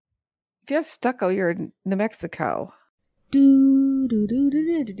If you have stucco, you're in New Mexico. Do do do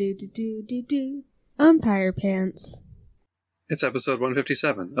do do do do do do do. Umpire Pants. It's episode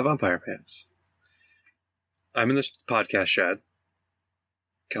 157 of Umpire Pants. I'm in this podcast shed.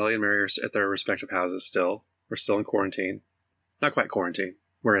 Kelly and Mary are at their respective houses still. We're still in quarantine. Not quite quarantine.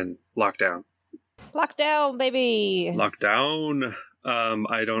 We're in lockdown. Lockdown, baby. Lockdown.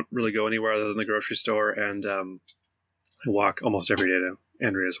 I don't really go anywhere other than the grocery store, and I walk almost every day to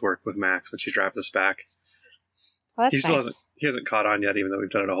Andrea's work with Max, and she drives us back. Well, that's nice. He hasn't caught on yet, even though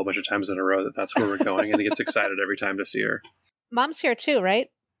we've done it a whole bunch of times in a row, that's where we're going, and he gets excited every time to see her. Mom's here too, right?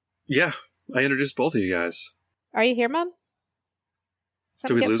 Yeah, I introduced both of you guys. Are you here, Mom?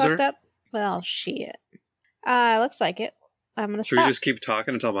 Did we lose her? Up? Well, shit. Looks like it. I'm gonna stop. Should we just keep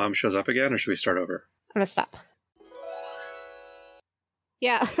talking until Mom shows up again, or should we start over? I'm gonna stop.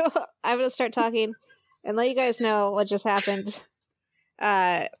 Yeah, I'm gonna start talking and let you guys know what just happened.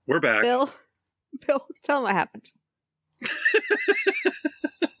 We're back. Bill, tell them what happened.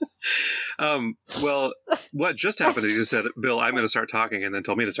 Well, what just happened is you said, Bill, I'm going to start talking, and then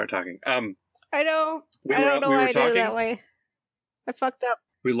told me to start talking. I know. I don't know why I did it that way. I fucked up.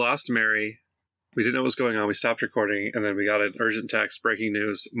 We lost Mary. We didn't know what was going on. We stopped recording, and then we got an urgent text, breaking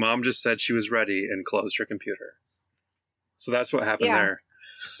news. Mom just said she was ready and closed her computer. So that's what happened there.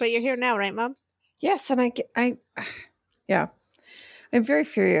 But you're here now, right, Mom? Yes, and yeah. I'm very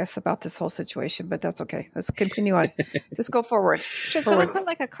furious about this whole situation, but that's okay. Let's continue on. Just go forward. Should someone put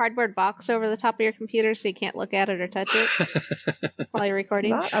like a cardboard box over the top of your computer so you can't look at it or touch it while you're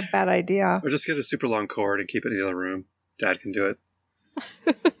recording? Not a bad idea. Or just get a super long cord and keep it in the other room. Dad can do it.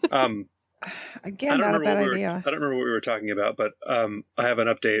 Again, not a bad idea. I don't remember what we were talking about, but I have an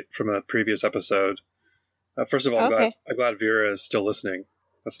update from a previous episode. First of all, I'm glad Vera is still listening.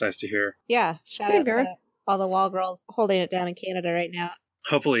 That's nice to hear. Yeah, shout out Vera. All the wall girls holding it down in Canada right now.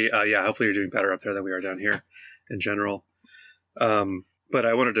 Hopefully you're doing better up there than we are down here in general. But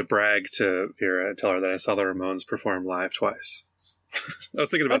I wanted to brag to Vera and tell her that I saw the Ramones perform live twice. I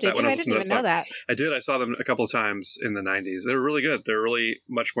was thinking about that when I was listening to that song. I didn't even know that. I did. I saw them a couple of times in the 90s. They were really good. They're really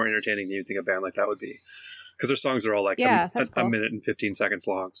much more entertaining than you'd think a band like that would be. Because their songs are all like a minute and 15 seconds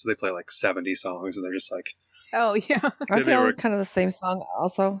long. So they play like 70 songs, and they're just like... Oh, yeah. Aren't they all kind of the same song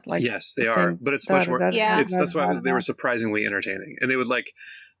also? Like yes, they are. But it's much more... That's why they were surprisingly entertaining. And they would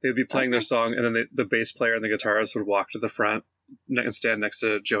be playing their song, and then the bass player and the guitarist would walk to the front and stand next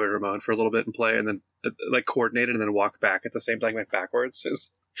to Joey Ramone for a little bit and play, and then like coordinate it and then walk back at the same time, like backwards.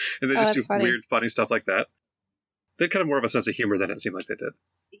 And they just do weird, funny stuff like that. They had kind of more of a sense of humor than it seemed like they did.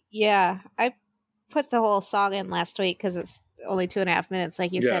 Yeah. I put the whole song in last week because it's only 2.5 minutes,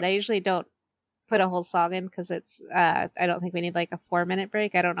 like you said. I usually don't put a whole song in because it's I don't think we need like a 4-minute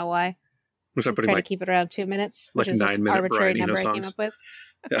break. I don't know why. I'm trying to keep it around 2 minutes, like which is an 9-minute arbitrary number songs. I came up with.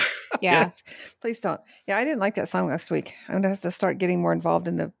 Yeah. Yes. Please don't. Yeah, I didn't like that song last week. I'm gonna have to start getting more involved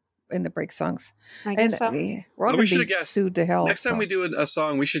in the break songs. I guess so. We're all gonna be sued to hell. Next time we do a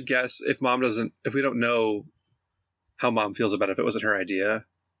song, we should guess if we don't know how Mom feels about it, if it wasn't her idea,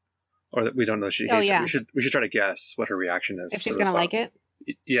 or that we don't know she hates it. We should try to guess what her reaction is. If she's gonna like it.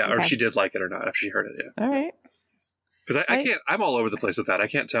 Yeah, or if she did like it or not after she heard it. Yeah. All right. Because I can't. I'm all over the place with that. I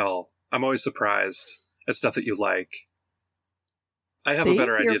can't tell. I'm always surprised at stuff that you like. I have a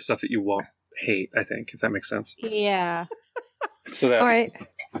better idea of stuff that you won't hate. I think, if that makes sense. Yeah. So that. All right.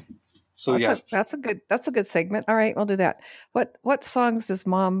 So that's a good segment. All right, we'll do that. What songs does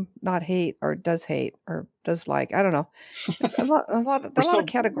Mom not hate or does hate or does like? I don't know. A lot of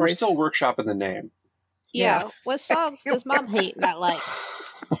categories. We're still workshopping the name. Yeah. What songs does Mom hate not like?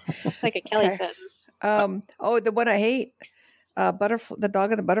 Like a Kelly sentence. The one I hate, the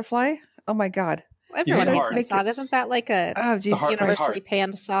Dog and the Butterfly. Oh my God. Everyone hates that song. Isn't that like a universally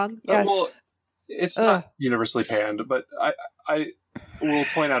panned song? Yes. Well, it's not universally panned, but I will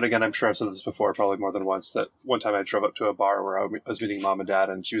point out again, I'm sure I've said this before, probably more than once, that one time I drove up to a bar where I was meeting Mom and Dad,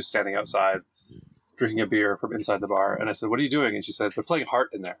 and she was standing outside drinking a beer from inside the bar. And I said, "What are you doing?" And she said, "They're playing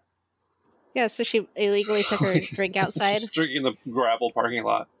Heart in there." Yeah, so she illegally took her drink outside. She's drinking in the gravel parking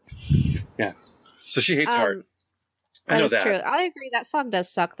lot. Yeah. So she hates Heart. I know that. True. I agree. That song does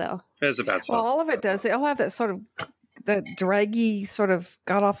suck, though. It is a bad song. Well, all of it does. They all have that sort of, that draggy, sort of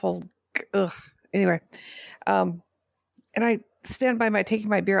god-awful, Anyway. And I stand by taking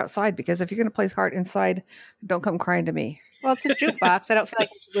my beer outside, because if you're going to play Heart inside, don't come crying to me. Well, it's a jukebox. I don't feel like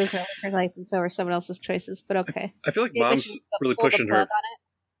I should lose her liquor license over someone else's choices, but okay. I feel like Mom's really pushing her.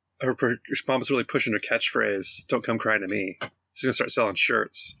 Mom's really pushing her catchphrase, "Don't come crying to me." She's gonna start selling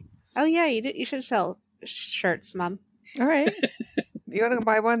shirts. Oh yeah, you should sell shirts, Mom. All right. You want to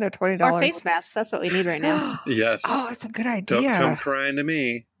buy one? They're $20. Or face masks. That's what we need right now. Yes. Oh, that's a good idea. Don't come crying to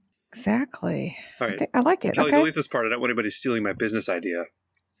me. Exactly. All right. I like it. Kelly, Okay. delete this part. I don't want anybody stealing my business idea.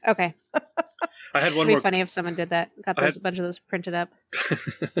 Okay. I had one It'd be more. funny if someone did that. Got a bunch of those printed up.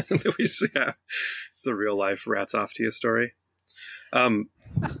 Yeah, it's the real life rats off to you story.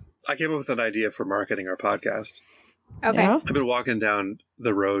 I came up with an idea for marketing our podcast. Okay. Yeah. I've been walking down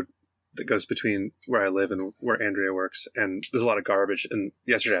the road that goes between where I live and where Andrea works, and there's a lot of garbage. And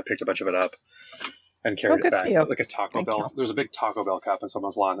yesterday I picked a bunch of it up and carried good it back, for you. like a Taco Thank Bell. you. There was a big Taco Bell cup in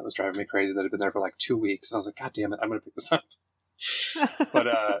someone's lawn that was driving me crazy that had been there for like 2 weeks. And I was like, God damn it, I'm going to pick this up. But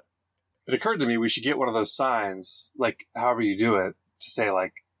it occurred to me we should get one of those signs, like however you do it, to say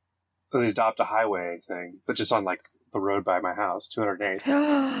like the Adopt a Highway thing, but just on like the road by my house, 208.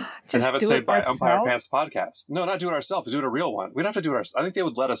 and Just have it do say it by Umpire ourselves? Pants Podcast. No, not do it ourselves. Do it a real one. We don't have to do it ourselves. I think they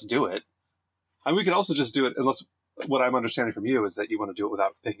would let us do it. And we could also just do it, unless what I'm understanding from you is that you want to do it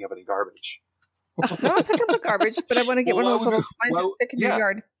without picking up any garbage. No, I'll pick up the garbage, but I want to get Well, one of those why little would- signs to why- stick in your yeah.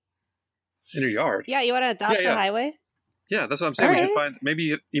 yard. In your yard. Yeah, you want to adopt Yeah. a highway? Yeah, that's what I'm saying. All We should find,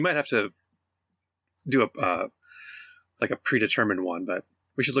 maybe you might have to do a like a predetermined one, but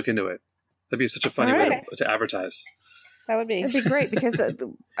we should look into it. That'd be such a funny All way right. to advertise. That would be. It'd be great because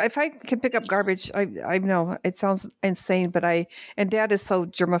if I can pick up garbage, I know it sounds insane, but and Dad is so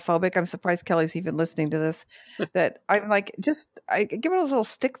germophobic. I'm surprised Kelly's even listening to this. That I'm like, I give him those little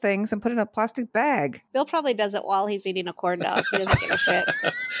stick things and put it in a plastic bag. Bill probably does it while he's eating a corn dog. He doesn't give a shit.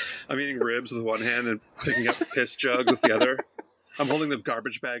 I'm eating ribs with one hand and picking up piss jugs with the other. I'm holding the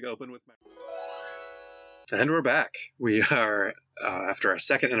garbage bag open with my... And we're back. We are, after our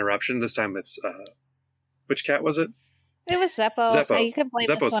second interruption, this time it's... which cat was it? It was Zeppo. Zeppo. You can blame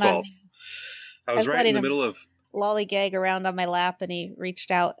Zeppo's this one fault. on me. I was right in letting the him middle of... lollygag around on my lap, and he reached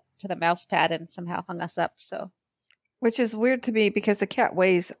out to the mouse pad and somehow hung us up. So Which is weird to me because the cat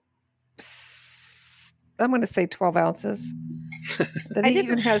weighs, I'm going to say 12 ounces. That he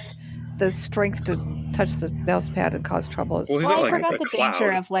even has the strength to touch the mouse pad and cause trouble. Well, he's well, not I like forgot a the danger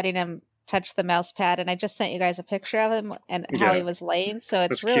cloud. of letting him touch the mouse pad, and I just sent you guys a picture of him and how Yeah. he was laying. So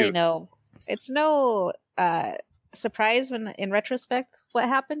it's That's really cute. it's no surprise when in retrospect what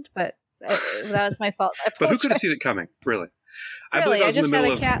happened, but that was my fault. I But who could have apologize. seen it coming? Really? Really, I was in just the had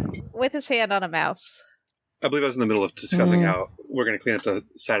middle a of... cat with his hand on a mouse. I believe I was in the middle of discussing Mhm. how we're going to clean up the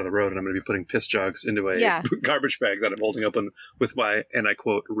side of the road, and I'm going to be putting piss jugs into a Yeah. garbage bag that I'm holding open with my, and I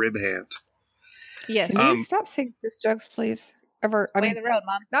quote, rib hand. Yes. Can you stop saying this jugs, please? Ever? I Way mean, of the road,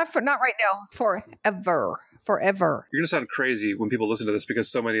 Mom. not right now. Forever. You're going to sound crazy when people listen to this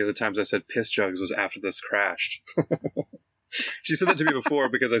because so many of the times I said piss jugs was after this crashed. She said that to me before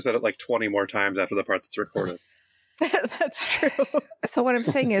because I said it like 20 more times after the part that's recorded. That's true. So what I'm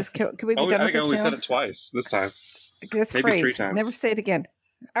saying is, can we be Oh, done I with think I this only now? said it twice this time. This maybe 3 phrase. times. Never say it again.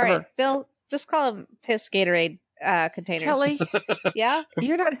 All right, Ever. Bill, just call them piss Gatorade containers. Kelly, Yeah?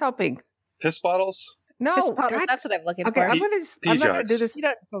 you're not helping. Piss bottles? No, Piss bottles, God. that's what I'm looking Okay, for. I'm not going to jugs. do this. You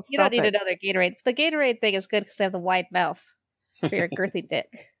don't So You don't stop need it. another Gatorade. The Gatorade thing is good because they have the wide mouth for your girthy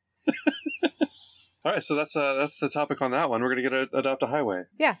dick. All right, so that's the topic on that one. We're going to get Adopt a Highway.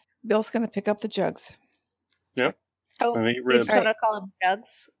 Bill's going to pick up the jugs. Oh, And eat you ribs. just want to call them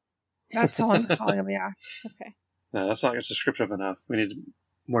jugs? That's all I'm calling them. Yeah, Okay. No, that's not descriptive enough. We need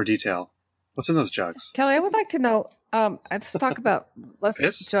more detail. What's in those jugs? Kelly, I would like to know. Let's talk about less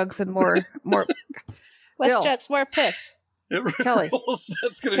Piss? jugs and more. Less Bill. jugs, more piss. It Kelly. rules.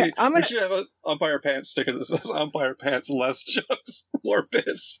 That's going to Okay, be... I'm We gonna- should have an Umpire Pants sticker that says Umpire Pants, less jugs, more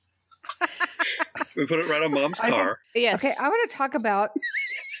piss. We put it right on Mom's I think- car. Yes. Okay, I want to talk about.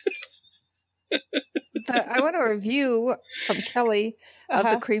 I want a review from Kelly of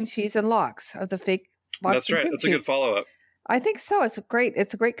Uh-huh. the cream cheese and lox of the fake lox. That's and right. cream That's a good cheese. follow-up. I think so. It's a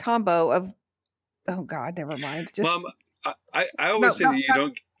great combo of. Oh God, never mind. Just Mom, I always say No,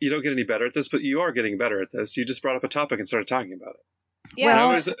 that you don't get any better at this, but you are getting better at this. You just brought up a topic and started talking about it. Yeah. And Well, I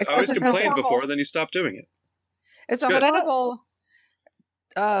always except it sounds complained horrible. before, then you stopped doing it. it's a good. horrible.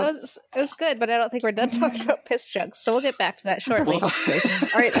 it was good, but I don't think we're done talking about piss jugs. So we'll get back to that shortly. For fuck's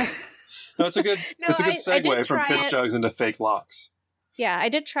sake. All right. No, it's a good No, it's a good I did segue from try piss it. jugs into fake locks. Yeah, I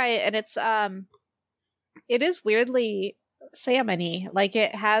did try it, and it is weirdly salmon-y. Like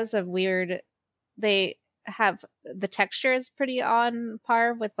it has a weird. They have the texture is pretty on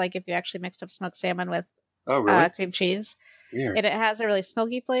par with like if you actually mixed up smoked salmon with Oh, really? cream cheese, Weird. and it has a really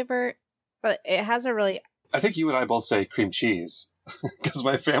smoky flavor, but it has a really I think you and I both say cream cheese because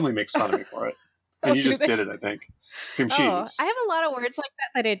my family makes fun of me for it. And you do just they? did it, I think. Cream cheese. Oh, I have a lot of words like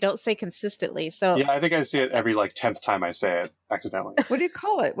that I don't say consistently. So Yeah, I think I say it every like 10th time I say it accidentally. What do you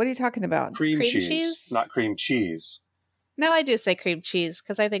call it? What are you talking about? Cream, Cream cheese, cheese? not cream cheese. no, I do say cream cheese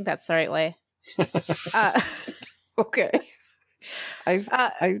because I think that's the right way. Okay.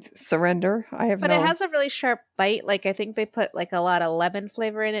 I surrender. I have But no. it has a really sharp bite. Like I think they put like a lot of lemon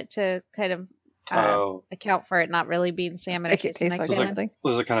flavor in it to kind of account for it not really being salmon. Make it taste like There's something.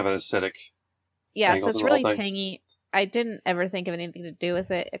 There's a kind of an acidic. Yeah, angle so to it's the really whole thing. tangy. I didn't ever think of anything to do with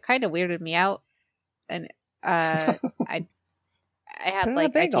it. It kind of weirded me out, and I had Put it on a like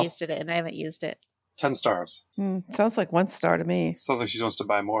I bagel. tasted it and I haven't used it. 10 stars. Sounds like 1 star to me. Sounds like she wants to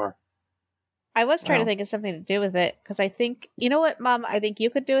buy more. I was trying Wow. to think of something to do with it because I think you know what, Mom. I think you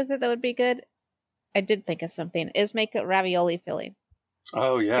could do with it that would be good. I did think of something. Is make it ravioli filling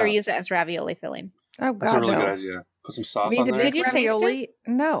Oh, yeah. or use it as ravioli filling. Oh That's God, a really no. good idea. Put some sauce Me on to there. make Did you taste it? ravioli?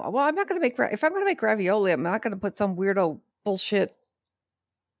 No. Well, I'm not going to make. If I'm going to make ravioli, I'm not going to put some weirdo bullshit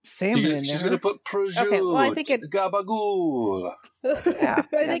salmon in She's there. going to put prosciutto, Okay, well, I think it- gabagool, Yeah, I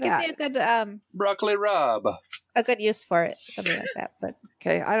think yeah. it'd be a broccoli rub. good use for it, something like that. But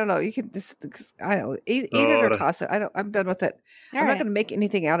Okay, I don't know. You can I don't know, eat it or Oh, toss it. I'm done with it. all I'm not right. going to make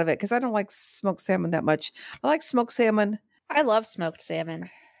anything out of it because I don't like smoked salmon that much. I like smoked salmon. I love smoked salmon.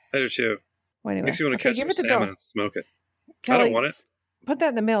 I do too. Well, anyway, Makes you want to okay, catch give some it to salmon Bill. and smoke it. Kelly, I don't want it. Put that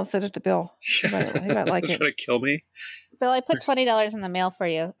in the mail and send it to Bill. He might like it. Trying to kill me. Bill, I put $20 in the mail for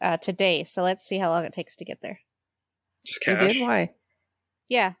you today, so let's see how long it takes to get there. Just He cash. did? Why?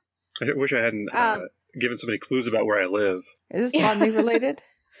 Yeah, I wish I hadn't given so many clues about where I live. Is this Bond Me related?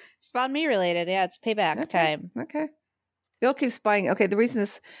 Spawn Me related. Yeah, it's payback Okay. time. Okay. Bill keeps buying. Okay, the reason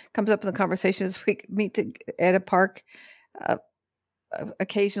this comes up in the conversation is we meet at a park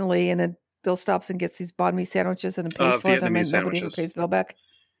occasionally, and then Bill stops and gets these banh mi sandwiches and pays for them, Vietnamese and nobody ever sandwiches. pays Bill back.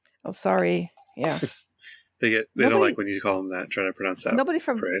 Oh, sorry. Yeah. They don't Nobody- like when you call them that. Trying to pronounce that. Nobody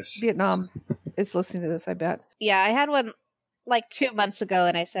from phrase. Vietnam is listening to this, I bet. Yeah, I had one like 2 months ago,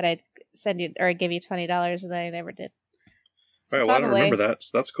 and I said I'd send you or give you $20, and then I never did. So All right, it's well, I on don't the way. remember that,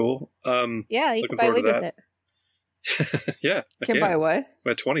 so that's cool. Yeah, you Looking can buy forward weed to with that. it. Yeah, I Can buy what?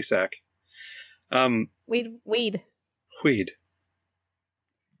 my 20 sack. Weed. Weed.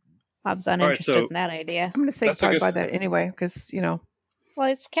 Bob's right, uninterested so- in that idea. I'm going to say That's a probably good- buy that anyway because, Well,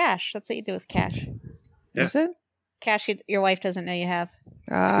 it's cash. That's what you do with cash. Yeah. is it? Cash your wife doesn't know you have.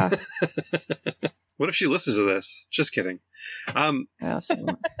 Ah, What if she listens to this? Just kidding. well, she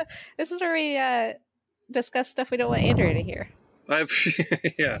won't. This is where we discuss stuff we don't want Andrea to hear.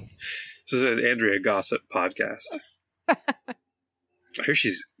 Yeah. This is an Andrea Gossip podcast. I hear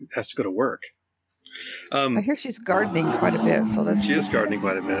she has to go to work. I hear she's gardening quite a bit, so that's She is gardening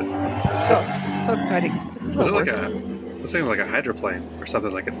quite a bit. so exciting. This is Was the it like worst. this thing like a hydroplane or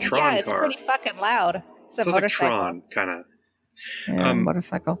something like a Tron yeah, it's car? pretty fucking loud. It's a Sounds like motorcycle. Tron, kind of. Yeah,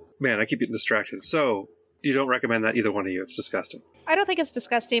 motorcycle. Man, I keep getting distracted. So, you don't recommend that either one of you? It's disgusting. I don't think it's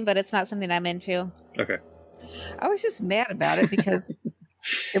disgusting, but it's not something I'm into. Okay. I was just mad about it because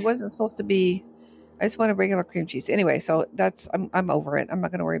it wasn't supposed to be. I just wanted regular cream cheese anyway. So I'm over it. I'm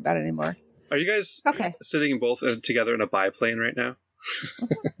not going to worry about it anymore. Are you guys Okay. sitting both together in a biplane right now?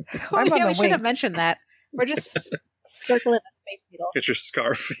 I'm yeah, on we the should wing. have mentioned that. We're just circling the space needle. Get your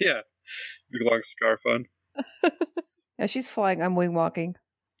scarf. Yeah. Big long scarf on. Yeah, she's flying. I'm wing walking.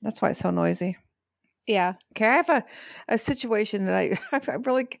 That's why it's so noisy. Yeah. Okay, I have a situation that I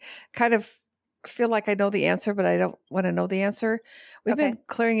really kind of feel like I know the answer, but I don't want to know the answer. We've Okay. been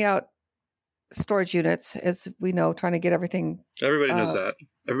clearing out storage units, as we know, trying to get everything. Everybody knows that.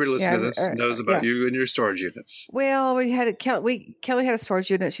 Everybody listening to this knows about yeah. you and your storage units. Well, we had Kelly had a storage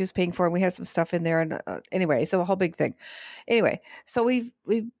unit she was paying for, and we had some stuff in there. And anyway, so a whole big thing. Anyway, so we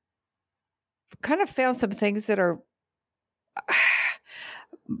kind of found some things that are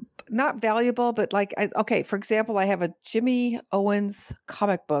not valuable, but like, okay, for example, I have a Jimmy Owens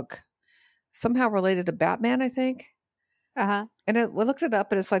comic book, somehow related to Batman, I think. Uh-huh. And we looked it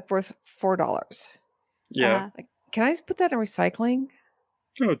up, and it's like worth $4. Yeah. Uh-huh. Like, can I just put that in recycling?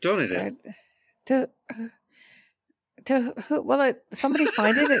 Oh, donate it. To who? Will somebody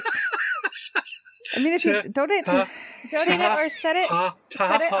find it? I mean, if you donate to, Donate it or set it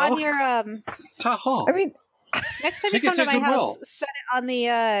on your Tahoe. I mean, next time Take you it come to to my Goodwill. house, set it on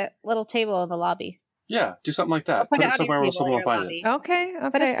the little table in the lobby. Yeah, do something like that. Put Put it it on somewhere your where table someone in will your find lobby. okay.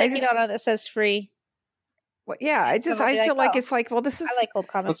 Put a sticky note on it that says free. Well, yeah, I Someone will be feel like oh, it's like, well, this is I like old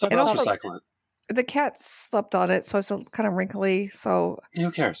Let comics. someone And else also- recycle it. the cat slept on it, so it's kind of wrinkly. So,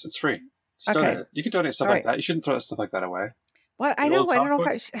 Who cares? It's free. Just Okay. donate it. You can donate stuff All like right. that. You shouldn't throw stuff like that away. well, I The old know. I don't know if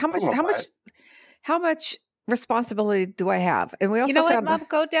comic books? how much, Someone will buy it. how much responsibility do I have? And we also You know what, found. Mom?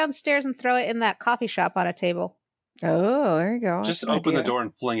 Go downstairs and throw it in that coffee shop on a table. Oh, there you go. Just That's an open the idea. door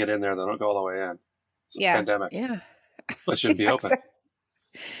and fling it in there. Then don't go all the way in. It's a Yeah. pandemic. Yeah. It shouldn't be open. Exactly.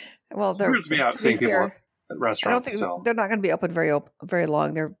 Well, It they're weirds me out to be seeing people fair, at I don't restaurants think still. they're not going to be open very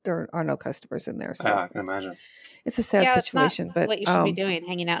long. There are no customers in there. So Yeah, I can imagine. It's a sad yeah, situation, it's not but what you should be doing,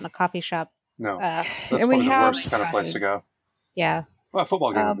 hanging out in a coffee shop. No, Uh, that's and we probably the have- worst kind of place to go. yeah. Well, a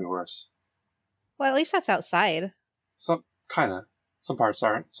football game would Um, be worse. Well, at least that's outside. Some parts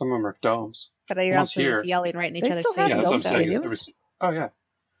aren't. Some of them are domes. But you're Once also here- just yelling right in each They other's still have Yeah, faces. that's what I'm dome saying. stadiums. Oh yeah,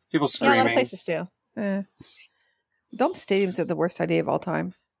 people Yeah, a lot of screaming. places do. Dome stadiums are the worst idea of all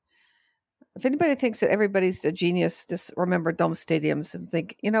time. If anybody thinks that everybody's a genius, just remember dome stadiums and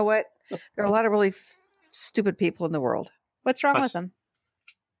think, you know what? There are a lot of really stupid people in the world. What's wrong That's- with them?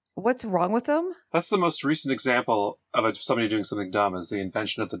 What's wrong with them? That's the most recent example of somebody doing something dumb is the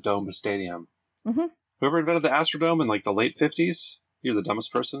invention of the dome stadium. Mhm. Whoever invented the Astrodome in like the late 50s, you're the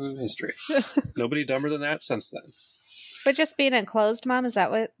dumbest person in history. Nobody dumber than that since then. But just being enclosed, Mom, is that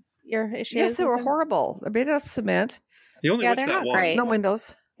what your issue is? Yes, they with were them? horrible. They're made out of cement, You only Yeah, went to they're that not one. great. no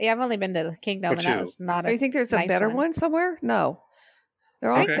windows. Yeah, I've only been to the Kingdom, Or and that two. was not Oh, a you think there's a nice better one. one somewhere? No.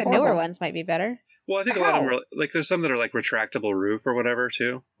 They're all I think Okay. the newer horrible. ones might be better. Well, I think a lot of them How? are like there's some that are like retractable roof or whatever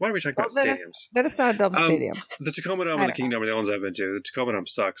too. Why are we talking about Well, stadiums? that is not a dome stadium. The Tacoma Dome I and the don't Kingdom are the ones I've been to. The Tacoma Dome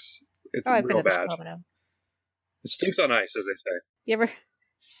sucks. It's Oh, I've been real to the bad. Tacoma Dome. It stinks on ice, as they say. You ever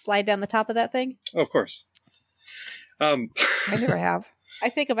slide down the top of that thing? Oh, of course. I never have. I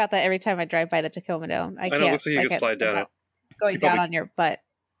think about that every time I drive by the Tacoma Dome. I know, can't. it looks like you I could can't slide think down about going You down probably- on your butt.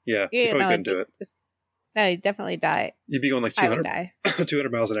 Yeah, you You probably know, couldn't do it. No, you definitely die. You'd be going like I would 200, die.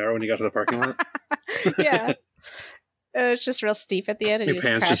 200 miles an hour when you got to the parking lot. Yeah. It's just real steep at the end, and Your you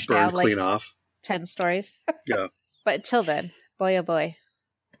pants crash just burned down clean like off. 10 stories. Yeah, But until then, boy, oh boy.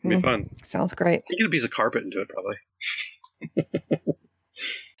 it'd be fun. Sounds great. You get a piece of carpet into it, probably.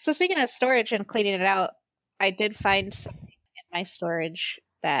 So speaking of storage and cleaning it out, I did find something in my storage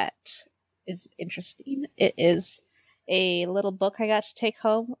that is interesting. It is a little book I got to take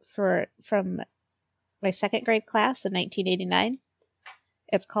home from my second grade class in 1989.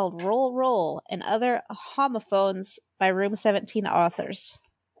 It's called Roll Roll and Other Homophones by Room 17 authors.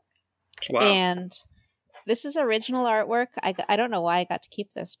 Wow. And this is original artwork. I don't know why I got to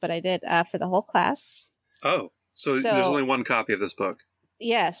keep this, but I did for the whole class. Oh, so So- there's only one copy of this book.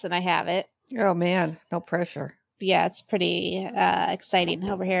 Yes, and I have it. Oh man, no pressure. Yeah, it's pretty exciting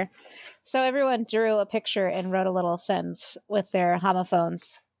over here. So everyone drew a picture and wrote a little sentence with their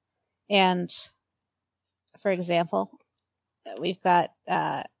homophones. And for example, we've got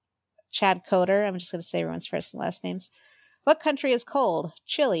Chad Coder. I'm just going to say everyone's first and last names. What country is cold?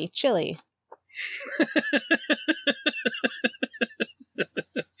 Chile, Chile.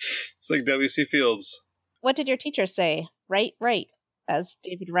 It's like W.C. Fields. What did your teacher say? Right, right, as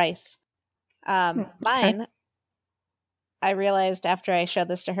David Rice. Mine, I realized after I showed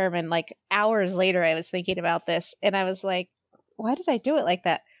this to Herman, like hours later, I was thinking about this, and I was like, why did I do it like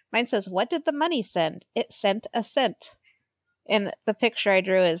that? Mine says, what did the money send? It sent a cent. And the picture I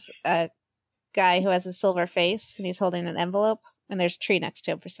drew is a guy who has a silver face, and he's holding an envelope, and there's a tree next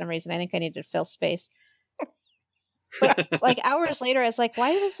to him for some reason. I think I needed to fill space. But like hours later, I was like,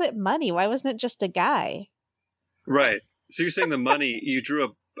 why was it money? Why wasn't it just a guy? Right. So you're saying the money, you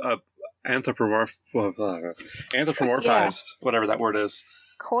drew a anthropomorphized, whatever that word is,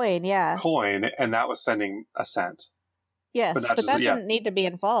 Coin, yeah. coin, and that was sending a cent. Yes, But but, not just- that yeah. didn't need to be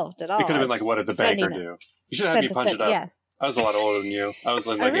involved at all. It could have been like, It's what did the banker sending it. do? You should have had me Sent to punch send- it up. Yeah, I was a lot older than you. I was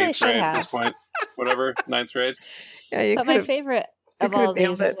in I like really 8th should grade at have. this point. Whatever, 9th grade. Yeah, you but could my have. favorite you of could have all these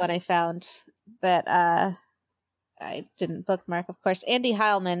nailed is it. what I found that I didn't bookmark, of course. Andy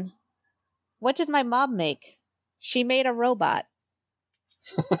Heilman. What did my mom make? She made a robot.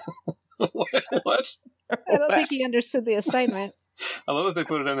 What? I don't think he understood the assignment. I love that they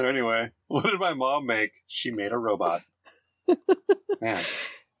put it in there anyway. What did my mom make? She made a robot. Man,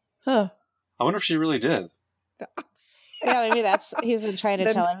 Huh. I wonder if she really did. Yeah, maybe that's he's been trying to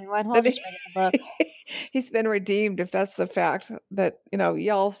Then- tell everyone. Well, then just he- write the book. He's been redeemed if that's the fact that,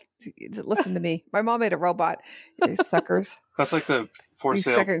 y'all listen to me. My mom made a robot. You suckers. That's like the for You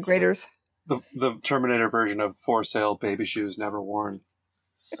sale, second graders. the Terminator version of for sale baby shoes never worn.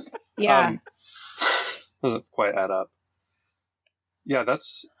 Yeah. Doesn't quite add up. Yeah,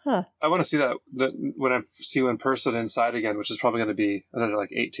 that's. Huh. I want to see that when I see you in person inside again, which is probably going to be another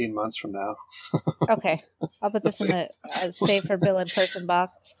like 18 months from now. Okay. I'll put this in the save for Bill in person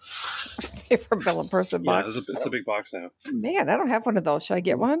box. Save for Bill and person Yeah, box. it's a big box now. Man, I don't have one of those. Should I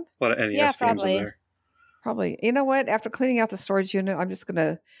get one? A lot of NES Yeah, games probably. in there. Probably. You know what? After cleaning out the storage unit, I'm just going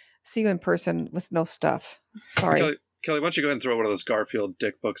to see you in person with no stuff. Sorry. Kelly, why don't you go ahead and throw one of those Garfield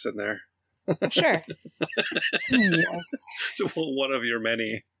dick books in there? Sure. Yes. One of your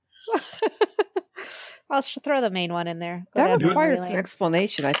many. I'll throw the main one in there. Go That down memory requires some lane.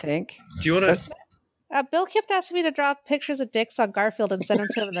 explanation, I think. Do you want That's- to? Bill kept asking me to draw pictures of dicks on Garfield and send them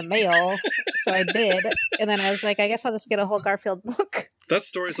to him in the mail. So I did. And then I was like, I guess I'll just get a whole Garfield book. That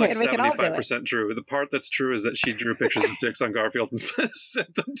story's like And we can all do 75% true. The part that's true is that she drew pictures of dicks on Garfield and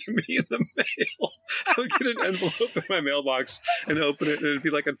sent them to me in the mail. I would get an envelope in my mailbox and open it, and it'd be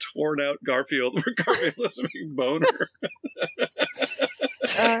like a torn out Garfield where Garfield was a big boner.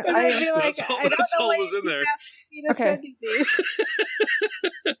 And I'd be like, that's all- I don't that's know all why was in you there. asked me to Okay. send you these.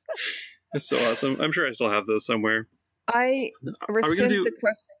 It's so awesome. I'm sure I still have those somewhere. I Are we gonna rescind do? the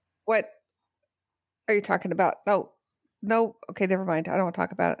question. What are you talking about? No. Okay, never mind. I don't want to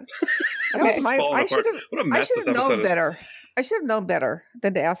talk about it. That This was is my. falling I apart. should have. What a I mess should this have episode known is. better. I should have known better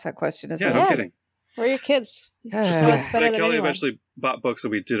than to ask that question. Yeah, no Yeah. kidding. We're your kids. Just Uh, know it's better like than Kelly anyone. eventually bought books,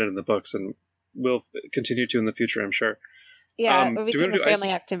 and we did it in the books, and we'll continue to in the future, I'm sure. Yeah, do it we became wanna a do family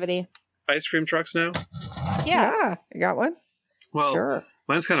ice- activity. Ice cream trucks now? Yeah. You got one? Well, Sure.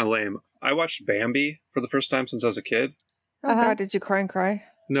 mine's kind of lame. I watched Bambi for the first time since I was a kid. Oh Uh-huh. God, did you cry and cry?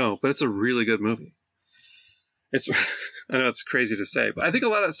 No, but it's a really good movie. It's I know it's crazy to say, but I think a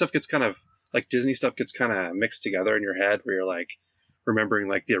lot of that stuff gets kind of like Disney stuff gets kind of mixed together in your head, where you're like remembering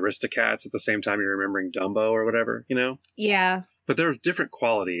like the Aristocats at the same time you're remembering Dumbo or whatever, you know. Yeah. But there are different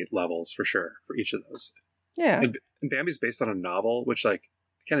quality levels for sure for each of those. Yeah. And Bambi's based on a novel, which like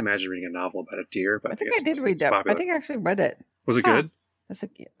I can't imagine reading a novel about a deer, but I think guess I did it's read that. popular. I think I actually read it. Was it Huh. good? It's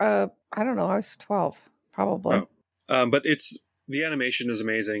I don't know. I was 12, probably. Oh. But the animation is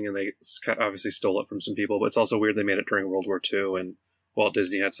amazing, and they obviously stole it from some people. But it's also weird they made it during World War II, and Walt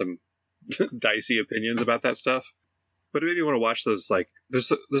Disney had some dicey opinions about that stuff. But it made me want to watch those. Like,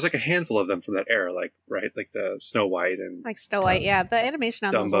 there's like a handful of them from that era, like the Snow White and Like Snow White. Yeah. The animation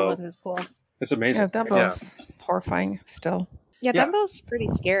on those Dumbo. old ones is cool. it's Yeah, amazing. Dumbo's horrifying still. Yeah, Yeah. Dumbo's pretty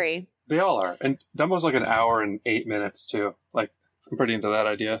scary. They all are, and Dumbo's like an hour and 8 minutes too. Like, I'm pretty into that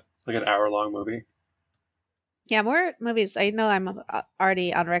idea, like an hour-long movie. Yeah, more movies. I know I'm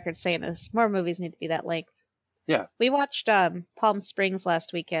already on record saying this. More movies need to be that length. Yeah. We watched Palm Springs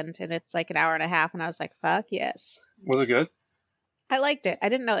last weekend, and it's like an hour and a half, and I was like, fuck yes. Was it good? I liked it. I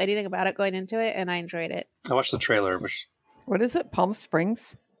didn't know anything about it going into it, and I enjoyed it. I watched the trailer, which What is it? Palm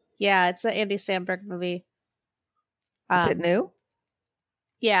Springs? Yeah, it's an Andy Samberg movie. Is it new?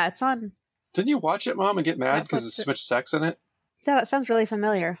 Yeah, it's on. didn't you watch it, Mom, and get mad because Netflix. there's so much sex in it? Yeah, that sounds really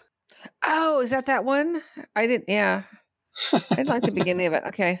familiar. Oh, is that one? I didn't. Yeah. I didn't like the beginning of it.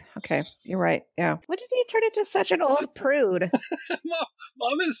 Okay. You're right. Yeah. When did you turn into such an old prude?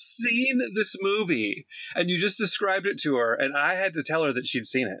 Mom has seen this movie, and you just described it to her, and I had to tell her that she'd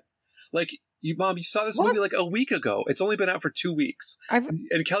seen it. Like, Mom, you saw this What? movie like a week ago. It's only been out for 2 weeks. I've,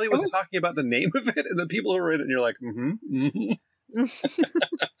 And Kelly was talking about the name of it and the people who were in it, and you're like,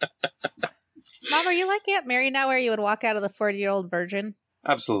 Mom, are you like Aunt Mary now where you would walk out of the 40-year-old virgin?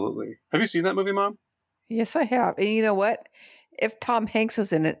 Absolutely. Have you seen that movie, Mom? yes, I have. And you know what? If Tom Hanks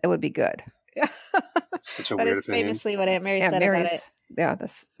was in it, it would be good. That's such a That weird is opinion. famously what Aunt Mary Aunt said about it. Yeah,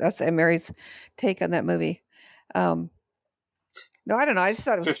 that's Aunt Mary's take on that movie. No, I don't know. I just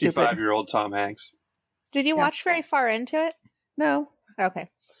thought it was stupid. 55-year-old Tom Hanks. Did you Yeah. watch very far into it? No, Okay.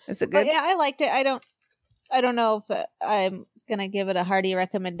 is it But good? yeah, I liked it. I don't know if I'm gonna give it a hearty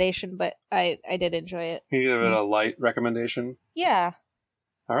recommendation, but I did enjoy it. Can you give it a light recommendation? Yeah.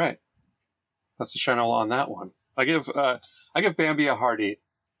 All right. That's the channel on that one. I give Bambi a hearty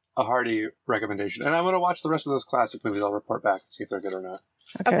recommendation, and I'm going to watch the rest of those classic movies. I'll report back and see if they're good or not.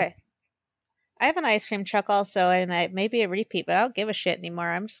 Okay. I have an ice cream truck also, and I may be a repeat, but I don't give a shit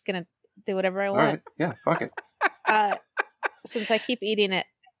anymore. I'm just gonna do whatever I All want. right, yeah, fuck it. Since I keep eating it.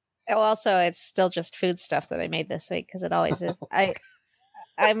 Oh, also, it's still just food stuff that I made this week because it always is.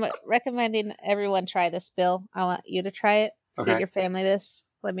 I'm recommending everyone try this, Bill. I want you to try it. Okay. Feed your family this.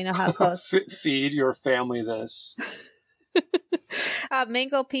 Let me know how it goes. Feed your family this.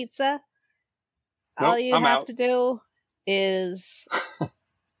 Mango pizza. Nope, All you I'm have out. to do is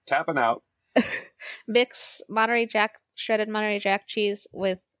Tapping out. mix shredded Monterey Jack cheese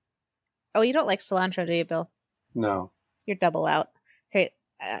with. Oh, you don't like cilantro, do you, Bill? No. You're double out. Okay,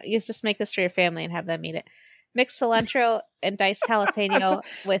 you just make this for your family and have them eat it. Mix cilantro and diced jalapeno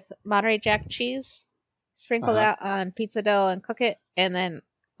with Monterey Jack cheese. Sprinkle Uh-huh. that on pizza dough and cook it. And then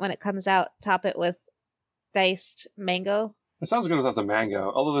when it comes out, top it with diced mango. It sounds good without the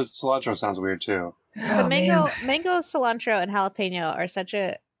mango, although the cilantro sounds weird too. The Oh, mango, man. mango, cilantro, and jalapeno are such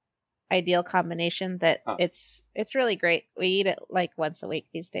a ideal combination that Oh. it's really great. We eat it like once a week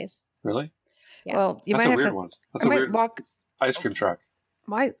these days. Really? Yeah. Well, you That's might a have weird to. one. That's I a might weird ice cream truck.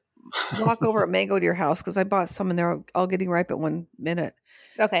 walk over at Mango to your house because I bought some and they're all getting ripe at 1 minute.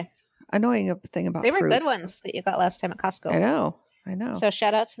 Okay, Annoying thing about they were fruit. good ones that you got last time at Costco. I know. I know. So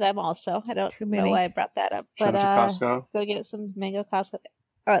shout out to them also. I don't Too know many. why I brought that up, Shout but out to Costco. go get some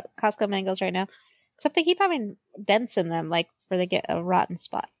Costco mangoes right now. Except they keep having dents in them, like where they get a rotten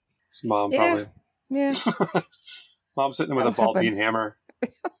spot. It's mom, Yeah. probably. Yeah. Mom's sitting with a That'll ball happen. bean hammer.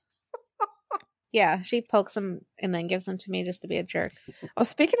 Yeah, she pokes them and then gives them to me just to be a jerk. Oh,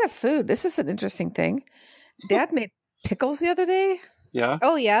 speaking of food, this is an interesting thing. Dad made pickles the other day, Yeah?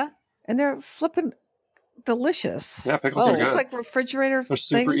 Oh yeah, and they're flipping delicious. Yeah, pickles Oh, are Just good. like refrigerator They're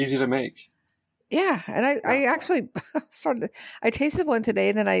super things. easy to make. Yeah, and I actually I tasted one today,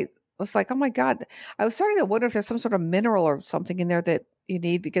 and then I was like, oh my God. I was starting to wonder if there's some sort of mineral or something in there that you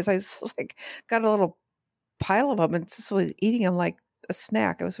need, because I was like, got a little pile of them and just was eating them like a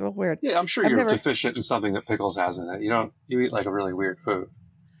snack. It was real weird. Yeah, I'm sure I've you're never- deficient in something that pickles has in it. You eat like a really weird food.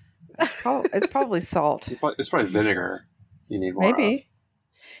 It's probably salt. It's probably vinegar you need more of. Maybe.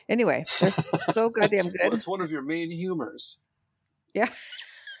 Anyway, they're so goddamn Well, good. it's one of your main humors. Yeah.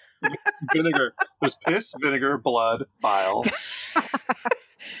 Vinegar. There's piss, vinegar, blood, bile.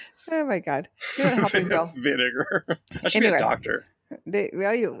 Oh my God. You're not helping, Bill. Vinegar. I should be Anyway. a doctor.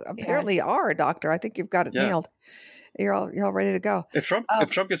 Well, you apparently are a doctor. I think you've got it Yeah. nailed. You're all ready to go. If Trump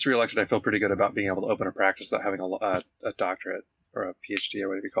gets reelected, I feel pretty good about being able to open a practice without having a doctorate or a PhD or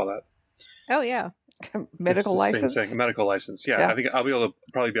whatever you call that. oh yeah. Medical It's the same license. thing. A medical license. Yeah, Yeah. I think I'll be able to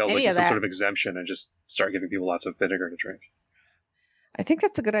Maybe get some that. sort of exemption and just start giving people lots of vinegar to drink. I think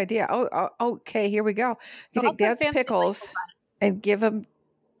that's a good idea. Oh, okay. Here we go. You So I'll take put Dad's fancy pickles labels on and give them,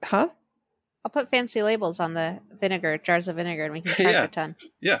 huh? I'll put fancy labels on the vinegar, jars of vinegar, and we can charge Yeah. a ton.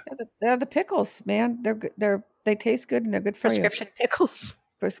 They're the pickles, man. They taste good and they're good for Prescription pickles.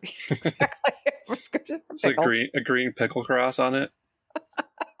 you. Exactly. Prescription It's like pickles. a green pickle cross on it.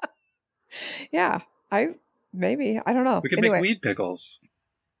 Yeah. I don't know. We could Anyway. make weed pickles.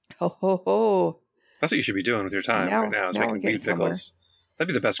 Ho ho ho. That's what you should be doing with your time Now- right now. Is now we're making getting weed somewhere. pickles. That'd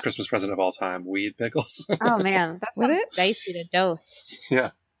be the best Christmas present of all time. Weed pickles. Oh man, that Would sounds it? dicey to dose.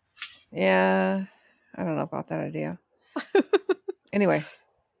 Yeah. Yeah. I don't know about that idea. Anyway.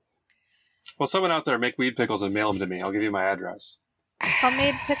 Well, someone out there make weed pickles and mail them to me. I'll give you my address.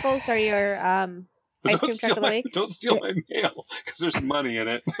 Homemade pickles are your But ice cream truck of the week. Don't steal my mail because there's money in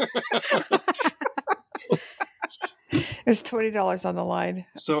it. There's $20 on the line.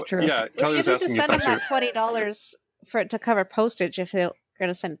 So It's true. yeah, Well, Kelly you was need to asking if send them that's your. that $20 for it to cover postage if they're going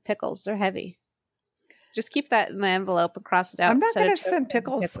to send pickles. They're heavy. Just keep that in the envelope and cross it out. I'm not Send it going to to send us as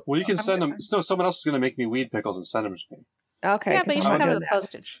pickles. Well, you can I'm send them. gonna- No, someone else is going to make me weed pickles and send them to me. Okay. Yeah, 'cause but you I'm should not cover doing the that.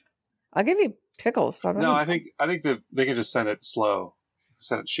 postage. I'll give you pickles. But I'm No, not- I think that they can just send it slow,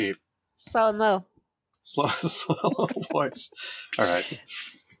 send it cheap, So low. slow voice. All right.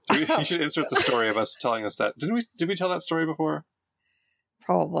 You should insert the story of us telling us that. Did we tell that story before?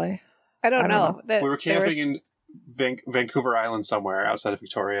 Probably. I don't I don't know. We were camping in Vancouver Island somewhere outside of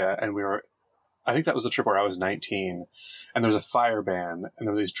Victoria, and I think that was the trip where I was 19, and there was a fire ban, and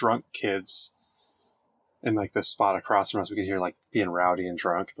there were these drunk kids in like this spot across from us. We could hear like being rowdy and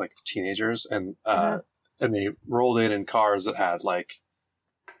drunk, like teenagers, and and they rolled in cars that had like,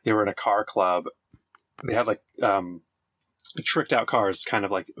 they were in a car club. They had like tricked out cars, kind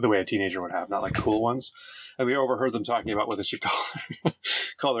of like the way a teenager would have, not like cool ones. And we overheard them talking about what they should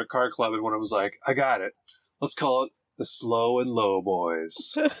call their car club, and one of them was like, "I got it. Let's call it the Slow and Low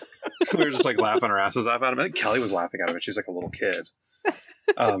Boys." We were just like laughing our asses off at him. I think Kelly was laughing at him. She's like a little kid.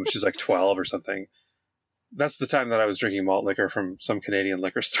 She's like 12 or something. That's the time that I was drinking malt liquor from some Canadian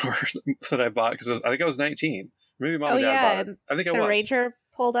liquor store that I bought because I think I was 19. Maybe mom and dad bought it. I think I the was. ranger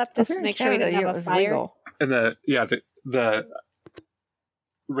pulled up If to you're in make sure we Canada, didn't it have a was fire. legal. And the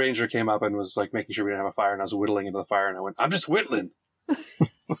ranger came up and was like making sure we didn't have a fire, and I was whittling into the fire, and I went, "I'm just whittling."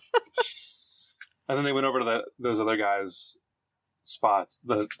 And then they went over to those other guys' spots,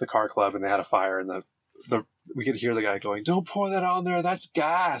 the car club, and they had a fire, and we could hear the guy going, "Don't pour that on there, that's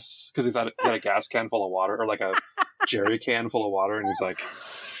gas," because he thought it had a gas can full of water, or like a jerry can full of water, and he's like,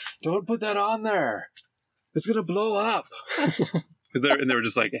 "Don't put that on there, it's gonna blow up." And they were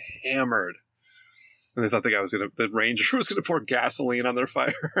just like hammered. And they thought the ranger was gonna pour gasoline on their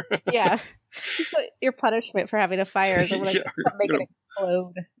fire. Yeah. Your punishment for having a fire is like, Yeah, make it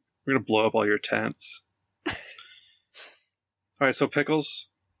explode. We're gonna blow up all your tents. All right, so pickles,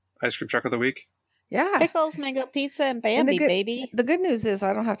 ice cream truck of the week. Yeah. Pickles, mango pizza, and And Bambi, baby. The good news is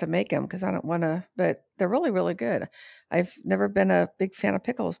I don't have to make them because I don't want to, but they're really, really good. I've never been a big fan of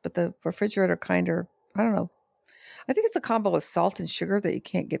pickles, but the refrigerator kind are, I don't know. I think it's a combo of salt and sugar that you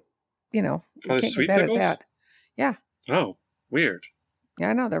can't get, you Are can't they get sweet bad pickles? at that. Oh, weird. Yeah,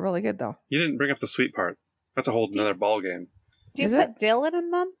 I know. They're really good though. You didn't bring up the sweet part. That's a whole another ball game. Do you Is put it? dill in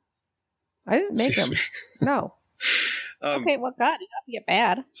them, Mom? I didn't make Excuse them. me. No. Okay, well, God, you don't get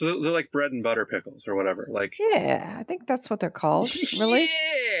bad. So they're like bread and butter pickles or whatever. Like, Yeah, I think that's what they're called. Really?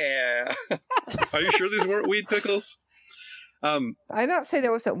 Yeah. Are you sure these weren't weed pickles? I not say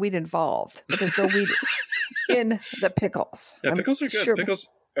there wasn't weed involved, but there's no weed in the pickles. Yeah, I'm pickles are good. sure- Pickles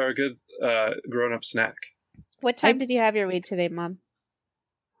are a good grown-up snack. What time did you have your weed today, Mom?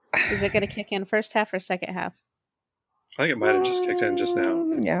 Is it going to kick in first half or second half? I think it might have just kicked in just now.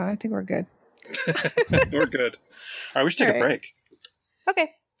 Yeah, I think we're good. We're good. All right, we should take a All right. break.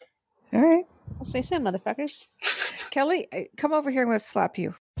 Okay. All right. I'll say soon, motherfuckers. Kelly, come over here and let's slap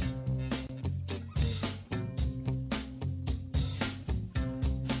you.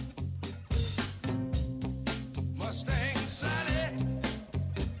 Mustang Sally.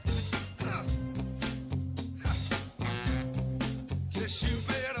 Guess you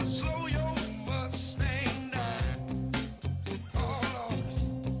better slow your Mustang down. Oh Lord,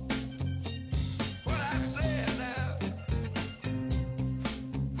 what I said now.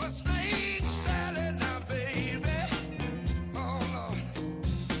 Mustang Sally now, baby. Oh Lord,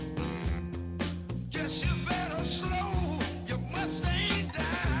 guess you better slow your Mustang down.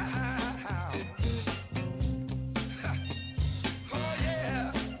 Oh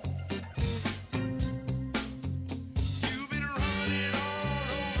yeah. You've been running all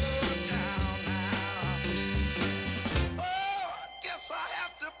over town now. Oh, I guess I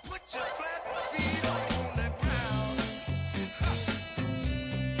have to put your flat feet on the ground.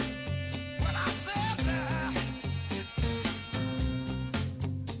 What I said now.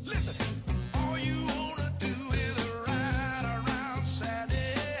 Listen, all you wanna do is ride around Saturday.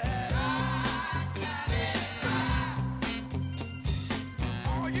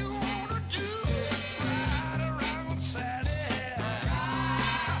 All you wanna do is ride around Saturday.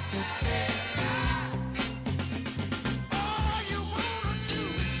 All you wanna do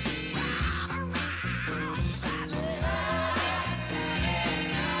is ride around Saturday.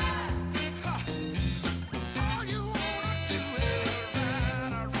 All you wanna do is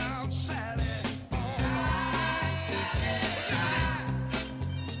ride around Saturday.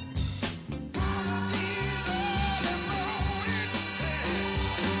 All these early morning days.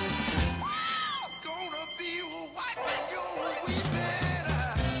 Gonna be wiping your weeping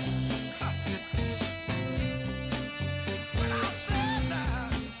eye. When I said now,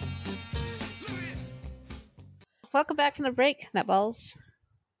 Louis. Welcome back from the break, nutballs.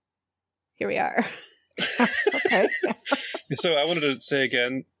 Here we are. Okay. So I wanted to say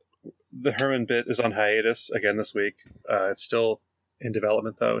again, the Herman bit is on hiatus again this week. It's still in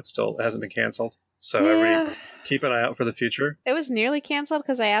development, though. It hasn't been canceled. So Yeah. keep an eye out for the future. It was nearly canceled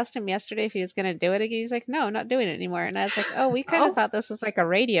because I asked him yesterday if he was going to do it again. He's like, no, I'm not doing it anymore. And I was like, oh, we kind of thought this was like a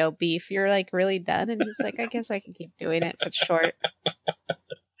radio beef. You're like really done? And he's like, I guess I can keep doing it if it's short.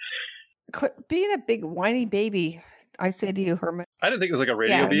 Quit being a big whiny baby. I say to you, Herman. I didn't think it was like a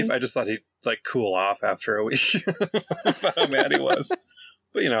radio Yeah. beef. I just thought he'd like cool off after a week about how mad he was.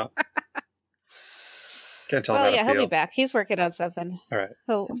 But can't tell him Well, how yeah, to he'll feel. be back. He's working on something. All right.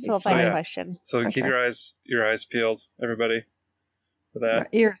 He'll So, find yeah. a question. So keep Okay. your eyes peeled, everybody, for that. My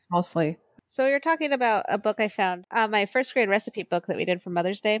ears mostly. So you're talking about a book I found, my first grade recipe book that we did for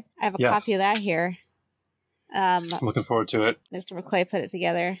Mother's Day. I have a Yes. copy of that here. I'm looking forward to it. Mr. McCoy put it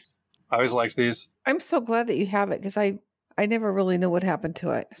together. I always liked these. I'm so glad that you have it because I never really knew what happened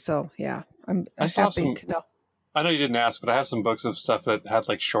to it. So yeah, I'm I still have happy some- to know. I know you didn't ask, but I have some books of stuff that had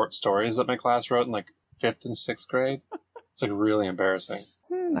like short stories that my class wrote in like 5th and 6th grade. It's like really embarrassing.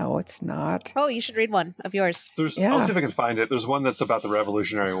 No, it's not. Oh, you should read one of yours. Yeah. I'll see if I can find it. There's one that's about the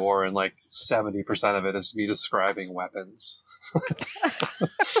Revolutionary War, and like 70% of it is me describing weapons.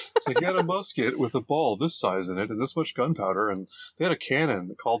 It's like, he had a musket with a ball this size in it and this much gunpowder, and they had a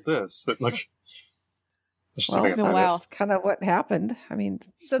cannon called this. That like, let's just see if I Well, can find wow. that's kind of what happened. I mean,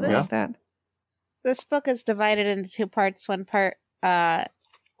 So what this is that? this book is divided into two parts. One part, the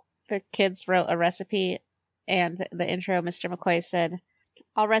kids wrote a recipe, and the intro, Mr. McCoy said,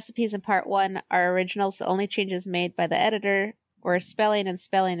 all recipes in part one are originals. The only changes made by the editor were spelling and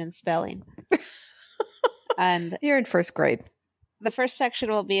spelling and spelling. And You're in first grade. the first section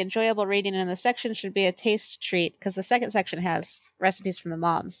will be enjoyable reading, and the section should be a taste treat because the second section has recipes from the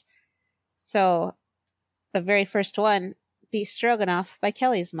moms. So the very first one, beef stroganoff by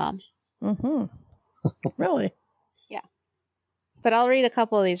Kelly's mom. Mm-hmm. Really? But I'll read a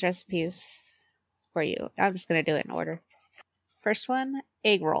couple of these recipes for you. I'm just going to do it in order. First one,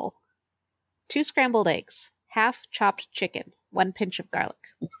 egg roll. 2 scrambled eggs, half chopped chicken, 1 pinch of garlic.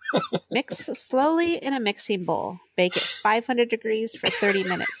 Mix slowly in a mixing bowl. Bake at 500 degrees for 30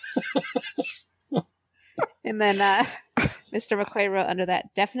 minutes. And then Mr. McCoy wrote under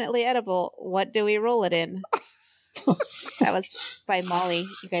that, definitely edible. What do we roll it in? That was by Molly.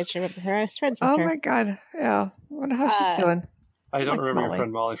 You guys remember her? I was friends with Oh her. my god. Yeah. I wonder how she's doing. I don't Like remember Molly. your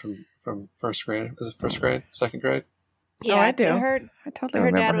friend Molly from first grade. Was it first grade? Second grade? Yeah, I do. Her I totally her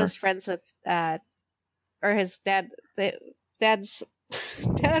remember dad her. was friends with or his dad's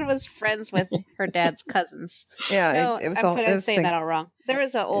dad was friends with her dad's cousins. Yeah, No, it was I'm all. putting- It I'm was saying thing. that all wrong. There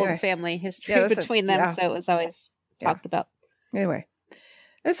was an old Anyway. family history Yeah, that's between them, yeah. so it was always Yeah. talked about. Anyway,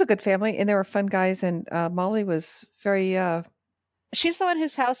 it was a good family, and they were fun guys. And Molly was very. She's the one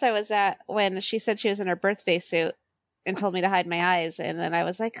whose house I was at when she said she was in her birthday suit and told me to hide my eyes. And then I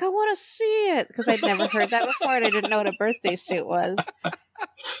was like, I want to see it because I'd never heard that before and I didn't know what a birthday suit was.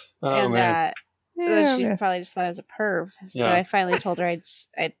 Oh, and man. Yeah, she yeah. probably just thought I was a perv. So Yeah. I finally told her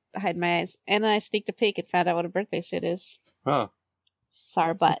I'd hide my eyes. And then I sneaked a peek and found out what a birthday suit is. Oh.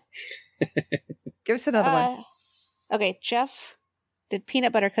 Sorry, butt. Give us another one. Okay, Jeff did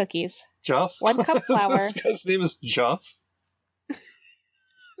peanut butter cookies. Jeff? 1 cup flour. This guy's name is Jeff?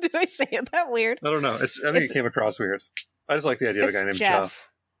 Did I say it that weird? I don't know. I think It's- it came across weird. I just like the idea of a guy It's named Jeff. Jeff.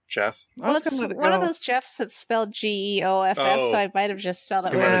 Jeff? I Well, was it's gonna let it one of go. those Jeffs that's spelled Geoff, Oh. so I might have just spelled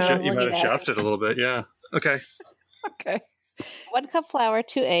it You wrong. might when I have, was you might looking have at it. Jeffed it a little bit, yeah. Okay. Okay. 1 cup flour,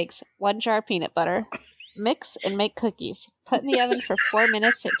 2 eggs, 1 jar peanut butter. Mix and make cookies. Put in the oven for 4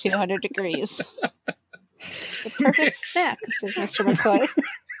 minutes at 200 degrees. The perfect Mix. snack, says Mr. McCoy.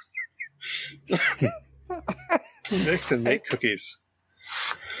 Mix and make cookies.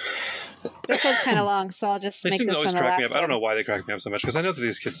 This one's kind of long, so I'll just These make things this always one the crack me last up. I don't know one. why they crack me up so much, because I know that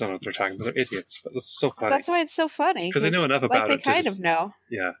these kids don't know what they're talking about. They're idiots, but this is so funny. That's why it's so funny. 'Cause they know enough about they it to kind just- of know.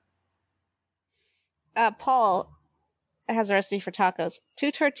 Yeah. Paul has a recipe for tacos.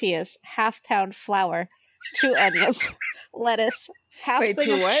 2 tortillas, half pound flour, 2 onions, lettuce, half Wait, thing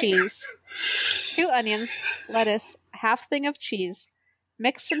 2 of what? cheese. 2 onions, lettuce, half thing of cheese.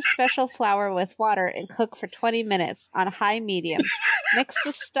 Mix some special flour with water and cook for 20 minutes on high medium. Mix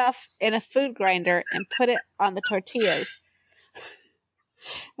the stuff in a food grinder and put it on the tortillas.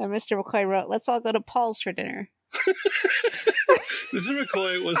 And Mr. McCoy wrote, "Let's all go to Paul's for dinner." Mr.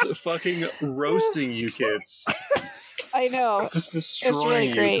 McCoy was fucking roasting you kids. I know. Just really destroying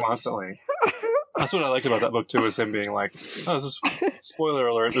you great. constantly. That's what I liked about that book, too, is him being like, oh, this is spoiler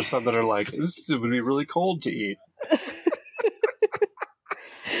alert, there's some that are like, this would be really cold to eat.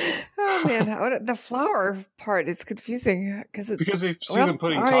 Oh man, the flour part is confusing because Because they see Well, them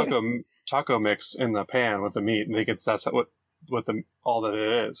putting all right. taco mix in the pan with the meat, and they think that's what all that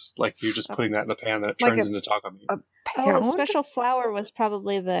it is. Like, you're just putting that in the pan that it Like turns a- into taco meat. a Oh, the pound. special flour was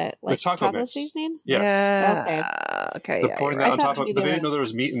probably the taco mix. seasoning. Yes. Yeah. Okay. They're Yeah, pouring you're that right. on I top thought of, maybe but they they didn't know there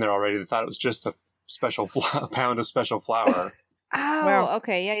was meat in there already. They thought it was just a special pound of special flour. Oh, Well-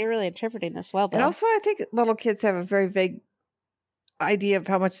 okay. Yeah, you're really interpreting this well, Bill. And also, I think little kids have a very vague idea of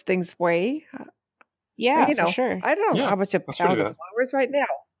how much things weigh. yeah, you know, for sure. I don't know Yeah, how much a that's pound pretty of bad. flour is right now.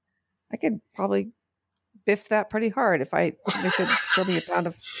 I could probably biff that pretty hard if they said, show me a pound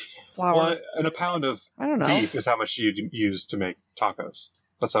of flour. Well, and a pound of I don't know. beef is how much you use to make tacos.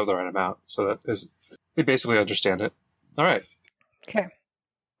 That's how the right amount. So that is, they basically understand it. All right. Okay.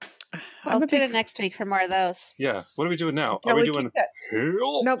 I'll I'm a tune big- in next week for more of those. Yeah. What are we doing now? Are Kelly, we keep doing that-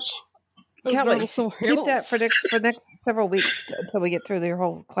 hills? No, Kelly, keep that for next several weeks until we get through your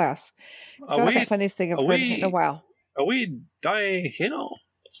whole class. 'Cause Are That's we- the funniest thing I've are heard we- in a while. Are we dying hill?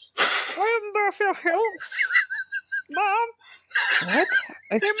 Wonderful hills, Mom. What?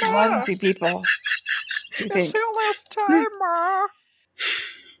 It's clumsy people. You think, last time, Ma.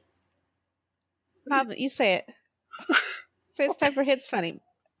 Mom, you say it. Say it's time for Hits Funny.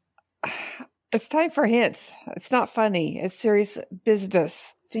 it's time for hints. It's not funny. It's serious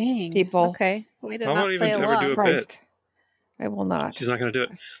business. Dang. People. Okay. We did I not won't play even ever along. do a Christ. I will not. She's not going to do it.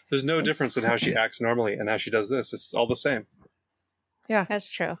 There's no difference in how she acts normally and how she does this. It's all the same. That's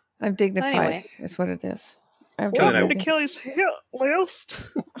true. I'm dignified. Anyway. Is what it is. I'm Kelly and I- dignified. Kelly's Hit List,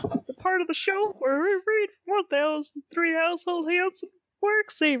 the part of the show where we read 1,003 household hands and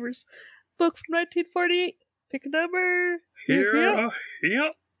work savers. Book from 1948. Pick a number. Here, yeah.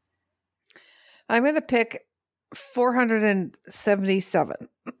 I'm going to pick 477.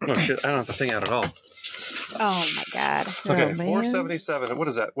 Oh shit! I don't have the thing out at all. Oh my God. Okay, Oh, man. 477. What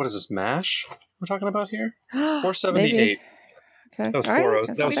is that? What is this? MASH? We're talking about here. Maybe. 478. Okay. That was All right, 40.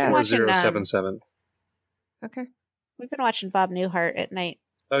 that's That not was bad. 4077. Okay. We've been watching Bob Newhart at night.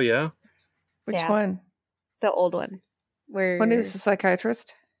 Oh yeah. Which Yeah. one? The old one. Where When he was a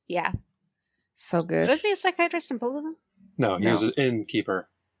psychiatrist? Yeah. So good. Wasn't he a psychiatrist in both of them? No, he No. was an innkeeper.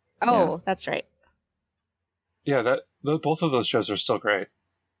 Oh, that's right. Yeah, both of those shows are still great.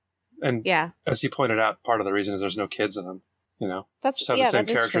 And Yeah. as he pointed out, part of the reason is there's no kids in them. You know, That's just have yeah, the same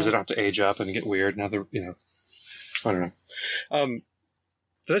that is characters true. that don't have to age up and get weird. Now they're I don't know.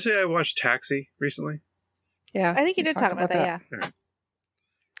 Did I say I watched Taxi recently? Yeah. I think you did talked talk about that, yeah.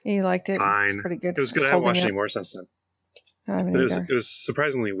 You liked it. Fine. It's pretty good. It was good. It's I haven't holding watched any up. more since then. I haven't But either. it was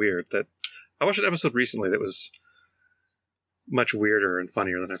surprisingly weird that I watched an episode recently that was much weirder and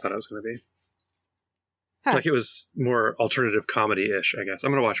funnier than I thought it was going to be. Huh. Like it was more alternative comedy-ish, I guess.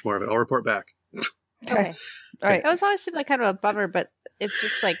 I'm going to watch more of it. I'll report back. Okay. All right. It was always seemed like kind of a bummer, but it's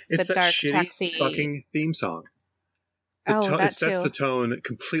just like It's the that dark shitty taxi. fucking theme song. Oh, that It sets too. the tone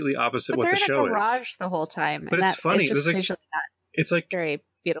completely opposite But what they're the in show a is. garage the whole time. But and it's funny. It's just There's like- visually not It's like very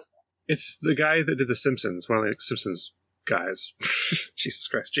beautiful. it's the guy that did The Simpsons, one of the Simpsons guys. Jesus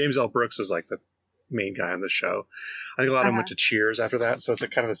Christ. James L. Brooks was like the main guy on the show. I think a lot of them went to Cheers after that, so it's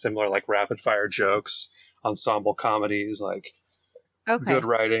like kind of a similar like rapid fire jokes, ensemble comedies, like Okay. good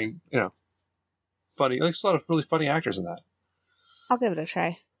writing, funny. Like there's a lot of really funny actors in that. I'll give it a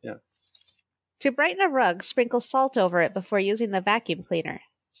try. Yeah. To brighten a rug, sprinkle salt over it before using the vacuum cleaner.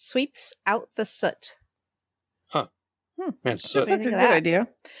 Sweeps out the soot. Man, soot. That's a think good of that. idea.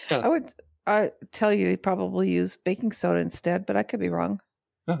 Yeah. I would tell you to probably use baking soda instead, but I could be wrong.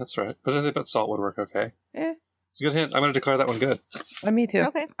 Yeah, that's right. But I bet salt would work okay. Eh, It's a good hint. I'm going to declare that one good. me too.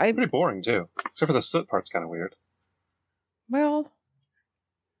 Okay. Pretty boring too, except for the soot part's kind of weird. Well,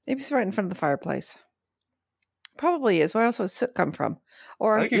 maybe it's right in front of the fireplace. Probably is. Where else would soot come from?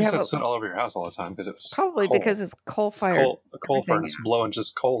 Or I think you you just have had a, soot all over your house all the time because it was probably coal. because it's coal fired. a coal everything. furnace blowing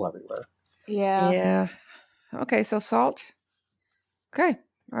just coal everywhere. Yeah. Yeah. Okay, so salt. Okay.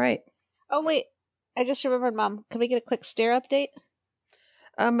 All right. Oh, wait. I just remembered, Mom. Can we get a quick stair update?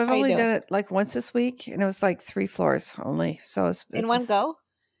 I've How you only doing? done it like once this week, and it was like 3 floors only. So it's In one just- go?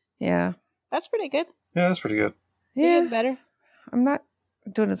 Yeah. That's pretty good. Yeah, that's pretty good. You're Yeah. getting better. I'm not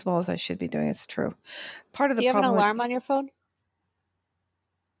doing as well as I should be doing. It's true. Part of Do the you have an problem. alarm on your phone?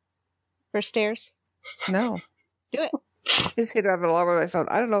 For stairs? No. Do it. I just hate to have an alarm on my phone.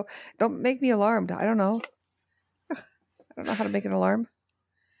 I don't know. Don't make me alarmed. I don't know. I don't know how to make an alarm.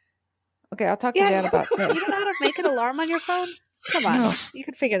 Okay, I'll talk to Dad about You that. don't know how to make an alarm on your phone? Come on. No. You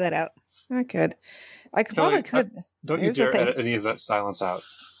can figure that out. I could. I could Kelly, probably could. Don't Here's you the dare thing. edit any of that silence out.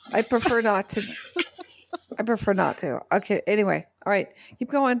 I prefer not to. I prefer not to. Okay. Anyway, all right. Keep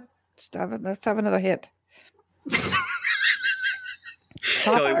going. Let's have another hit.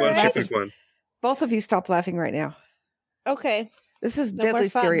 Stop Kelly, why don't you laughing. pick one? Both of you stop laughing right now. Okay. This is No more deadly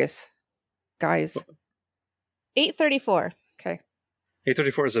fun. serious, guys. 834. Okay.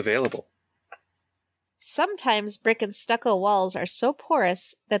 834 is available. Sometimes brick and stucco walls are so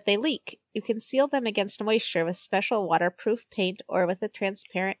porous that they leak. You can seal them against moisture with special waterproof paint or with a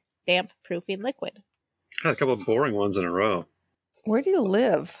transparent damp proofing liquid. Had a couple of boring ones in a row. Where do you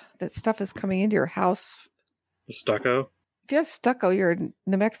live? That stuff is coming into your house. The stucco. If you have stucco, you're in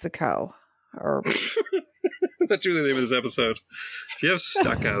New Mexico. Or That's really the name of this episode. If you have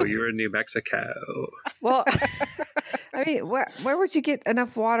stucco, you're in New Mexico. well, I mean, where would you get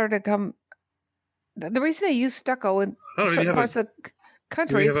enough water to come? The reason they use stucco in I don't know, certain you have parts of the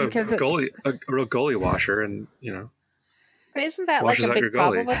country is you have because a, it's goalie, a real goalie washer, and But isn't that like Washes a out your big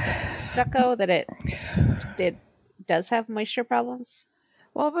problem goalie. with stucco that it does have moisture problems?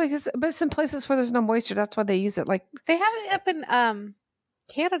 well because but it's in places where there's no moisture. That's why they use it. Like They have it up in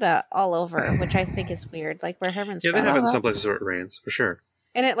Canada all over, which I think is weird. Like where Herman's yeah, they from, have it in that's- some places where it rains for sure.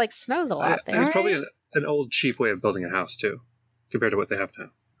 and it like snows a lot And there. it's probably an old, cheap way of building a house too, compared to what they have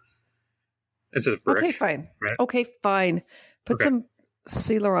now. Instead of brick. okay, fine. right? Okay, fine. Put Okay. some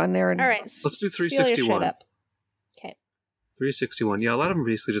sealer on there. And All right, Let's do seal your shit 361. up. Okay, 361. Yeah, a lot of them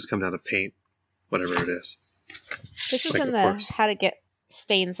basically just come down to paint, whatever it is. this is Like, in of the course. how to get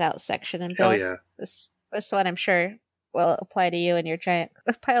stains out section. And Bill, Hell yeah. this one I'm sure will apply to you and your giant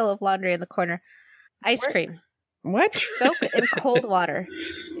pile of laundry in the corner. Ice Where- cream. what? Soak in cold water.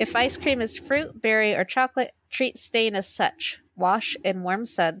 If ice cream is fruit, berry, or chocolate, treat stain as such. Wash in warm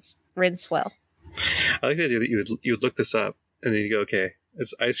suds. Rinse well. I like the idea that you would look this up and then you go, okay,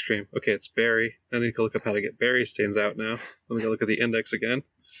 it's ice cream. Okay, it's berry. Then you can look up how to get berry stains out now. Let me go look at the index again.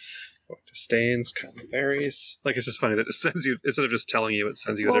 Go to stains, common berries. Like it's just funny that it sends you instead of just telling you, it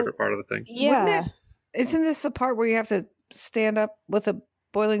sends you a Well, different part of the thing. Yeah. Isn't this the part where you have to stand up with a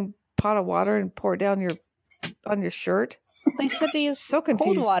boiling pot of water and pour it down on your shirt? They said to use So cold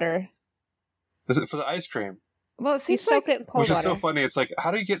confused. water. Is it for the ice cream? Well, it You seems soak like it in cold Which is water. so funny. It's like, how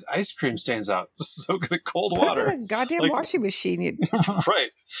do you get ice cream stains out? Just soak it in cold put it water. in a goddamn Like- washing machine, you Right.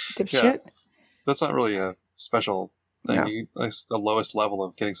 dipshit. That's not really a special thing. No. It's the lowest level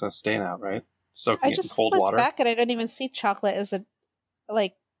of getting some stain out, right? Soaking I it in just cold flipped water. back and I didn't even see chocolate as a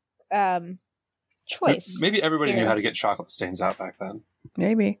choice. Maybe everybody knew here. how to get chocolate stains out back then.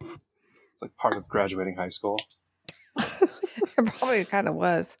 Maybe. It's like part of graduating high school. It probably kind of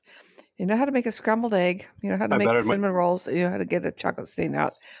was. You know how to make a scrambled egg. You know how to I make bet it might- cinnamon rolls. You know how to get a chocolate stain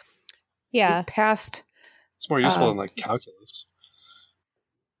out. Yeah, You passed. It's more useful Uh, than like calculus.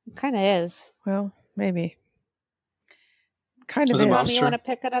 it kind of is. Well, maybe. Kind of Was it is. Mom's Mom, you turn? want to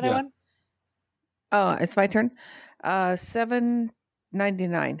pick another Yeah. one? Oh, it's my turn.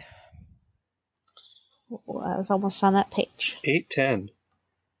 $7.99. Well, I was almost on that page. 810.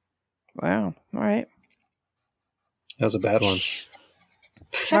 Wow. All right. That was a bad one.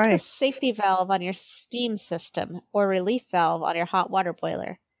 Check Try. the safety valve on your steam system or relief valve on your hot water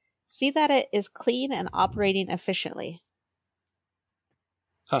boiler. See that it is clean and operating efficiently.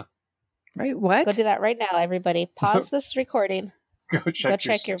 Right. What? Go do that right now, everybody. Pause this recording. Go check,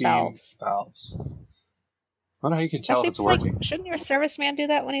 check your steam valves. valves. I wonder how you can That tell if it's seems like, working. shouldn't your serviceman do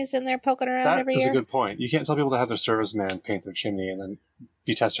that when he's in there poking around That every is year? a good point. You can't tell people to have their serviceman paint their chimney and then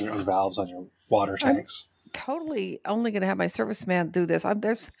be testing your own valves on your water I'm- tanks. Totally only going to have my serviceman do this. I'm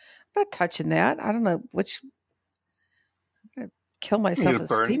not touching that. I don't know which. I'm gonna kill my You get a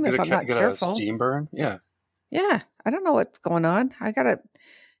self-esteem if I'm not get careful. a steam burn. Yeah. Yeah. I don't know what's going on. I got to.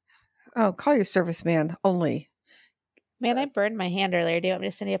 Oh, call your serviceman only. Man, I burned my hand earlier. Do you want me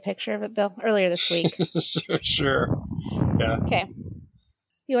to send you a picture of it, Bill? Earlier this week. Sure. Yeah. Okay.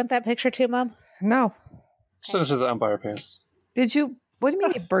 You want that picture too, Mom? No. Send it to the umpire pants. Did you? What do you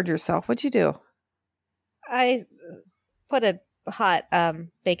mean you burned yourself? What'd you do? I put a hot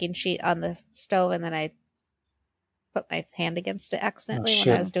baking sheet on the stove and then I put my hand against it accidentally when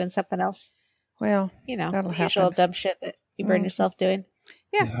shit. I was doing something else. Well, You know, That'll the usual happen. dumb shit that you burn Mhm. yourself doing.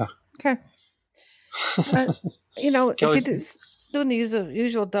 Yeah. okay. You know, Kelly- if you're doing the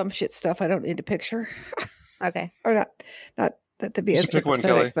usual dumb shit stuff, I don't need a picture. Okay. Or not that to be Just as pick one,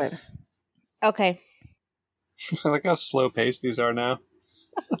 sympathetic, but Okay. I like how slow paced these are now.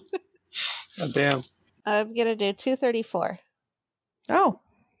 God damn. I'm going to do 234. oh,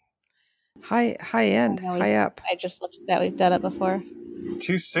 high end, I know we- high up. I just looked at that. We've done it before.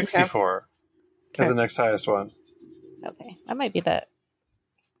 264 is Okay. the next highest one. Okay. That might be the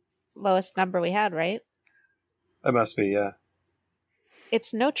lowest number we had, right? That must be, yeah.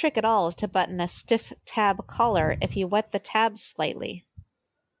 It's no trick at all to button a stiff tab collar if you wet the tabs slightly.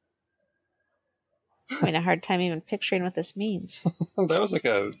 I'm having a hard time even picturing what this means. That was like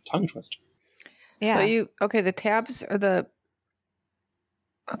a tongue twister. Yeah. So the tabs are the.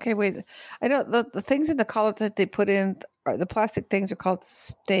 Okay, wait. I know the things in the collar that they put in, the plastic things are called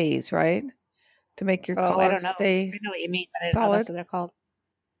stays, right? To make your Oh, collar I don't know. stay. I know what you mean, but I don't know solid. that's what they're called.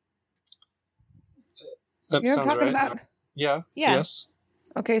 That You know what I'm sounds talking right. about? Yeah. Yeah. Yes.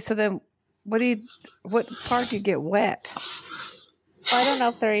 Okay, so then what part do you get wet? Well, I don't know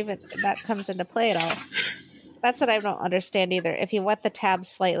if they're even that comes into play at all. That's what I don't understand either. If you wet the tabs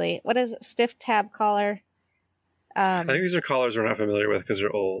slightly, what is it? Stiff tab collar? I think these are collars we're not familiar with because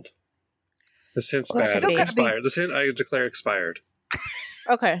they're old. This hint's Well, bad. still It's gotta be- expired. This hint I declare expired.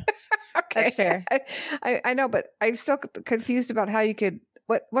 okay, Okay, that's fair. I know, but I'm still confused about how you could.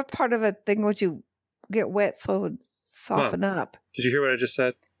 What part of a thing would you get wet so it would soften up? Did you hear what I just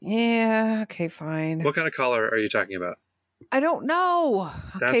said? Yeah. Okay. Fine. What kind of collar are you talking about? I don't know.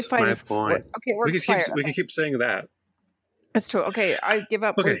 Okay. That's Fine. my it's- point. Okay. We're We expired. can keep saying that. That's true. Okay. I give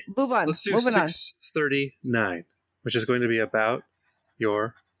up. Okay, Move on. Let's do Moving on. 639, which is going to be about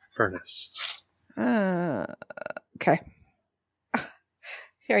your furnace. Okay.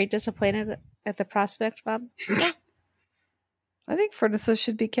 Are you disappointed at the prospect, Bob? I think furnaces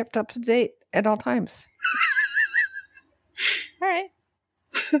should be kept up to date at all times. All right.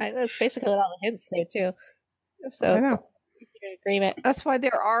 That's basically what all the hints say too. So I know. you're in agreement. That's why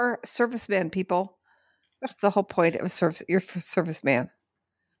there are servicemen, people. That's the whole point of your serviceman.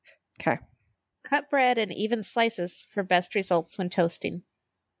 Okay. Cut bread in even slices for best results when toasting.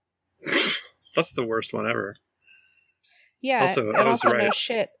 That's the worst one ever. Yeah, Also, and I was also no right.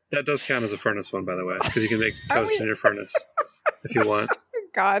 shit. That does count as a furnace one, by the way, because you can make Are toast we- in your furnace if you want.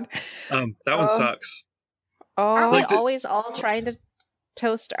 God. That one sucks. Aren't Oh, we Like the- always all trying to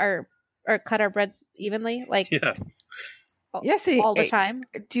toast our or cut our breads evenly, like Yeah. yes. all the time?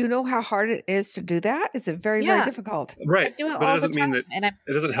 Do you know how hard it is to do that? It's very, very Yeah. difficult. I Right. do it But all it the doesn't time, mean that and I'm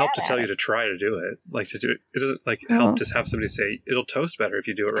it doesn't help to bad tell at you it. to try to do it. Like to do it. It doesn't like Oh. help to have somebody say it'll toast better if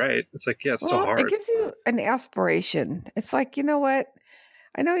you do it right. It's like, yeah, it's still Well, hard. it gives you an aspiration. It's like, you know what?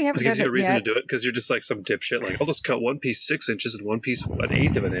 I know you It haven't gives done you a it reason yet. to do it because you're just like some dipshit. Like, I'll just cut one piece 6 inches and one piece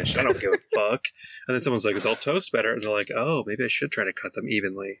 1/8 of an inch. I don't give a fuck. And then someone's like, they'll toast better, and they're like, oh, maybe I should try to cut them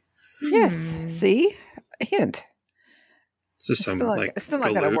evenly. Yes. Hmm. See? A hint. It's just It's some still not, like it's still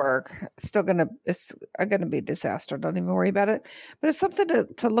not going to galoot. work. It's going to be a disaster. Don't even worry about it. But it's something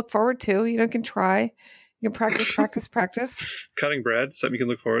to look forward to. You know, you can try. You can practice. Cutting bread, something you can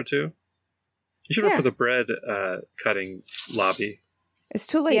look forward to. You should work Yeah. for the bread cutting lobby. It's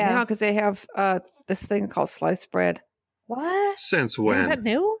too late Yeah. now because they have this thing called sliced bread. What? Since Is when? that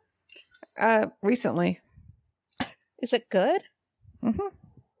new? Recently. Is it good? hmm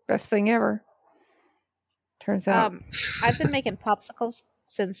Best thing ever. Turns out. I've been making popsicles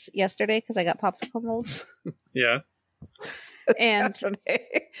since yesterday because I got popsicle molds. Yeah. and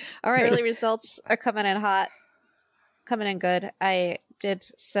Saturday. All right. early results are coming in hot, coming in good. I did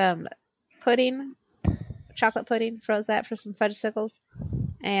some pudding, chocolate pudding, froze that for some fudgesicles,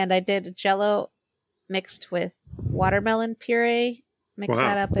 and I did Jell-O mixed with watermelon puree. Mix Wow.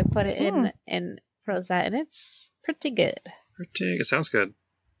 that up and put it in and froze that, and it's pretty good. It sounds good.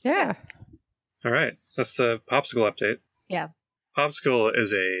 Yeah. All right. That's the popsicle update. Yeah. Popsicle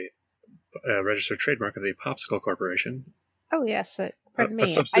is a registered trademark of the Popsicle Corporation, Oh yes, pardon me. a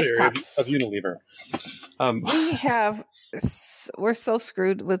Ice subsidiary of pops. Unilever. We're so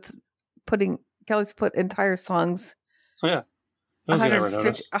screwed with Kelly's put entire songs Oh, yeah. I don't think I ever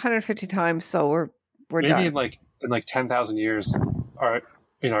noticed. 150 times, so we're Maybe done. in like 10,000 years, our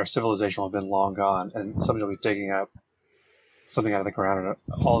civilization will have been long gone, and somebody will be digging up something out of the ground, and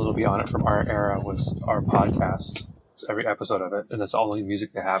all that'll be on it from our era was our podcast. So every episode of it, and that's all the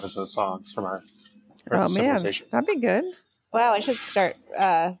music they have is those songs from our Oh man, civilization. that'd be good. Wow, I should start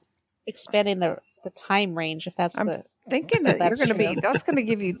expanding the time range if that's I'm the thinking that That's you're going to be. true. That's going to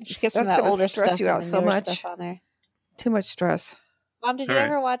give you. get That's some of that going to older stress stuff you and out the so newer much. stuff on there. Too much stress. Mom, did you All right.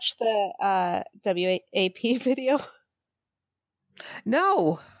 ever watch the WAP video?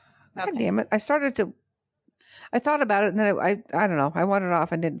 No. God Okay. damn it! I thought about it, and then I don't know. I wandered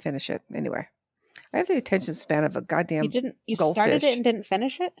off and didn't finish it. Anyway, I have the attention span of a goddamn. You started goldfish. it and didn't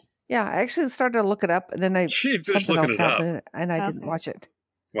finish it? Yeah, I actually started to look it up, and then She finished something looking else it up. happened, and I didn't Okay. watch it.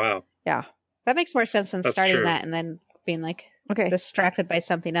 Wow. Yeah. That makes more sense than That's starting true. that and then being like Okay. distracted by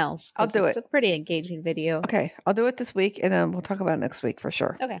something else. 'cause I'll do it's it. a pretty engaging video. Okay. I'll do it this week, and then we'll talk about it next week for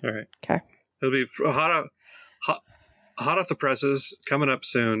sure. Okay. All right. Okay. It'll be hot off the presses coming up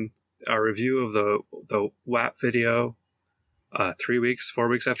soon. Our review of the WAP video, 4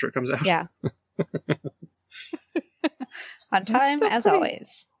 weeks after it comes out. Yeah. On time, still as pretty-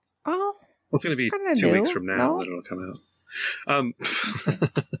 always. Oh, Well, it's going to be kinda 2 weeks new, from now no? that it'll come out.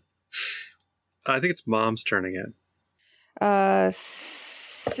 I think it's Mom's turn again.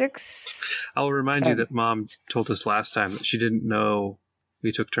 6. I'll remind you 10. that Mom told us last time that she didn't know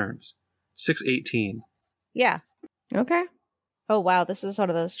we took turns. 6:18. Yeah. Okay. Oh, wow. This is one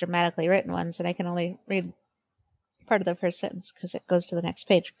of those dramatically written ones, and I can only read part of the first sentence because it goes to the next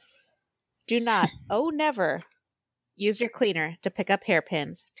page. Do not, never, use your cleaner to pick up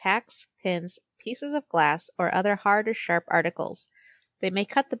hairpins, tacks, pins, pieces of glass, or other hard or sharp articles. They may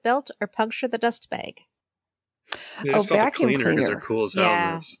cut the belt or puncture the dust bag. They just call it vacuum cleaner because they're cleaner. cool as hell. Yeah.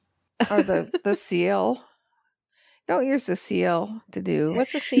 in this. Or the seal. Don't use the seal to do.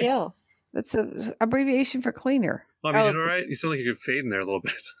 What's the CO? That's a abbreviation for cleaner. Mom, you doing all right? You sound like you could fade in there a little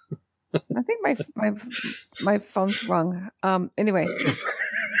bit. I think my phone's wrong. Anyway,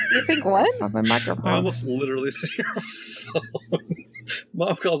 You think what? my I microphone. almost literally said your phone.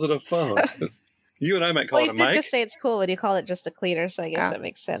 Mom calls it a phone. You and I might call Well, it you a did mic. just say it's cool when you call it just a cleaner, so I guess Yeah. that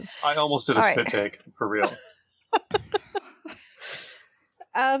makes sense. I almost did a All spit right. take for real.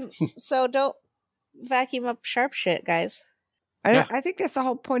 So don't vacuum up sharp shit, guys. I think that's the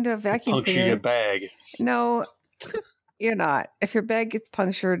whole point of a vacuum Puncture cleaner. your bag. No, you're not. If your bag gets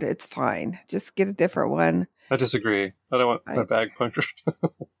punctured, it's fine. Just get a different one. I disagree. I don't want my bag punctured.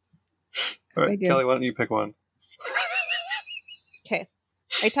 All I right, do. Kelly, why don't you pick one? Okay.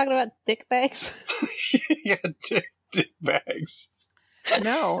 Are you talking about dick bags? Yeah, dick bags.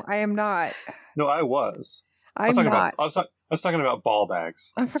 No, I am not. No, I was. I I'm was talking not. about. I was talking about ball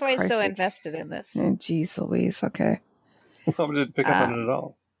bags. Oh, That's for why he's Christ's so sake. invested in this. Oh, Jeez Louise. Okay. Mom didn't pick up on it at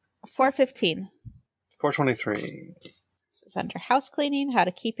all. 415. 423. This is under house cleaning, how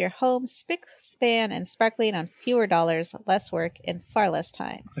to keep your home spick, span, and sparkling on fewer dollars, less work, and far less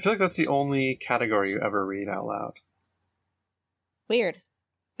time. I feel like that's the only category you ever read out loud. Weird.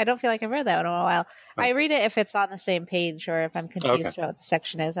 I don't feel like I've read that one in a while. Oh. I read it if it's on the same page or if I'm confused Okay. about what the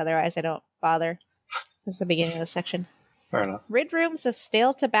section is. Otherwise, I don't bother. This is the beginning of the section. Fair enough. Rid rooms of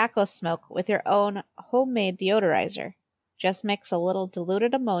stale tobacco smoke with your own homemade deodorizer. Just mix a little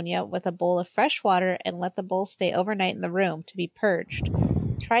diluted ammonia with a bowl of fresh water and let the bowl stay overnight in the room to be purged.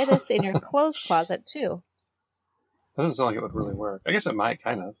 Try this in your clothes closet too. That doesn't sound like it would really work. I guess it might,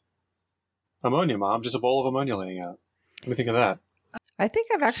 kind of. Ammonia, Mom. Just a bowl of ammonia laying out. What do you think of that? I think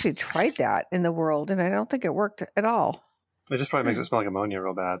I've actually tried that in the world, and I don't think it worked at all. It just probably makes it smell like ammonia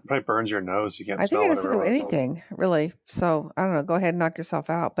real bad. It probably burns your nose. You can't I smell think it doesn't do whatever. anything, really. So, I don't know. Go ahead and knock yourself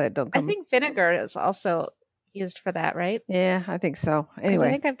out, but don't I come. think vinegar is also used for that, right? Yeah, I think so. 'Cause Anyway.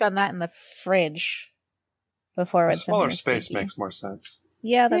 I think I've done that in the fridge before. A When smaller something was space stinky. makes more sense.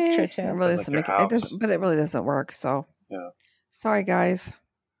 Yeah, that's Eh, true It too. really Like doesn't your make it, house. doesn't, but it really doesn't work. So, Yeah. sorry, guys.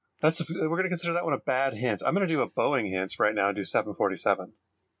 We're going to consider that one a bad hint. I'm going to do a Boeing hint right now and do 747.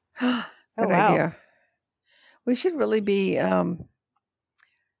 Good Oh, wow. idea. We should really be.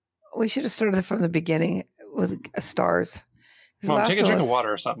 We should have started from the beginning with stars. 'Cause Come on, last take a one drink of was-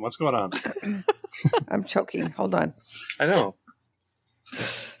 water or something. What's going on? I'm choking. Hold on. I know.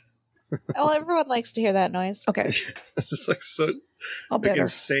 Oh, everyone likes to hear that noise. Okay, This is like so I'll like better.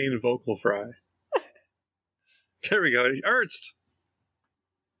 insane vocal fry. There we go. Ernst.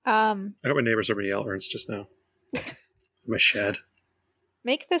 I got my neighbors over to yell Ernst just now. My shed.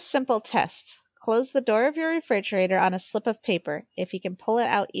 Make this simple test. Close the door of your refrigerator on a slip of paper. If you can pull it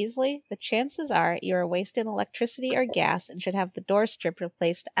out easily, the chances are you are wasting electricity or gas and should have the door strip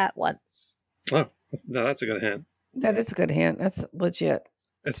replaced at once. Oh, no, that's a good hint. That is a good hint. That's legit.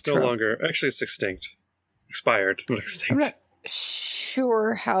 It's That's no true. longer. Actually, it's extinct. Expired, not I'm extinct. not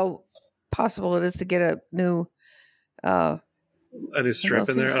sure how possible it is to get a new. A new strip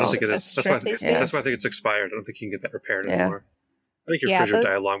in there? I don't think it A is. That's why, strip these that's days? why I think it's expired. I don't think you can get that repaired Yeah. anymore. I think your Yeah, fridge would those-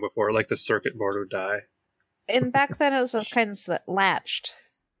 die long before, like the circuit board would die. And back then it was those kinds that latched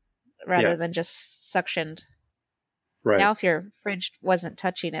rather Yeah. than just suctioned. Right. Now if your fridge wasn't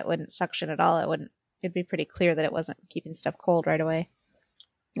touching, it wouldn't suction at all. It'd be pretty clear that it wasn't keeping stuff cold right away.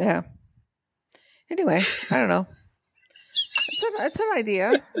 Yeah. Anyway, I don't know. It's an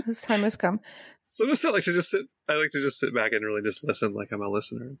idea whose time has come. Sometimes I like to just sit. I like to just sit back and really just listen, like I'm a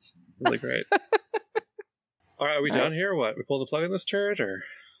listener. It's really great. All right, are we All done here? What? We pulled the plug on this turret, or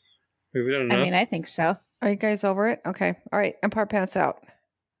have we done enough? I mean, I think so. Are you guys over it? Okay. All right. Empire Pants out.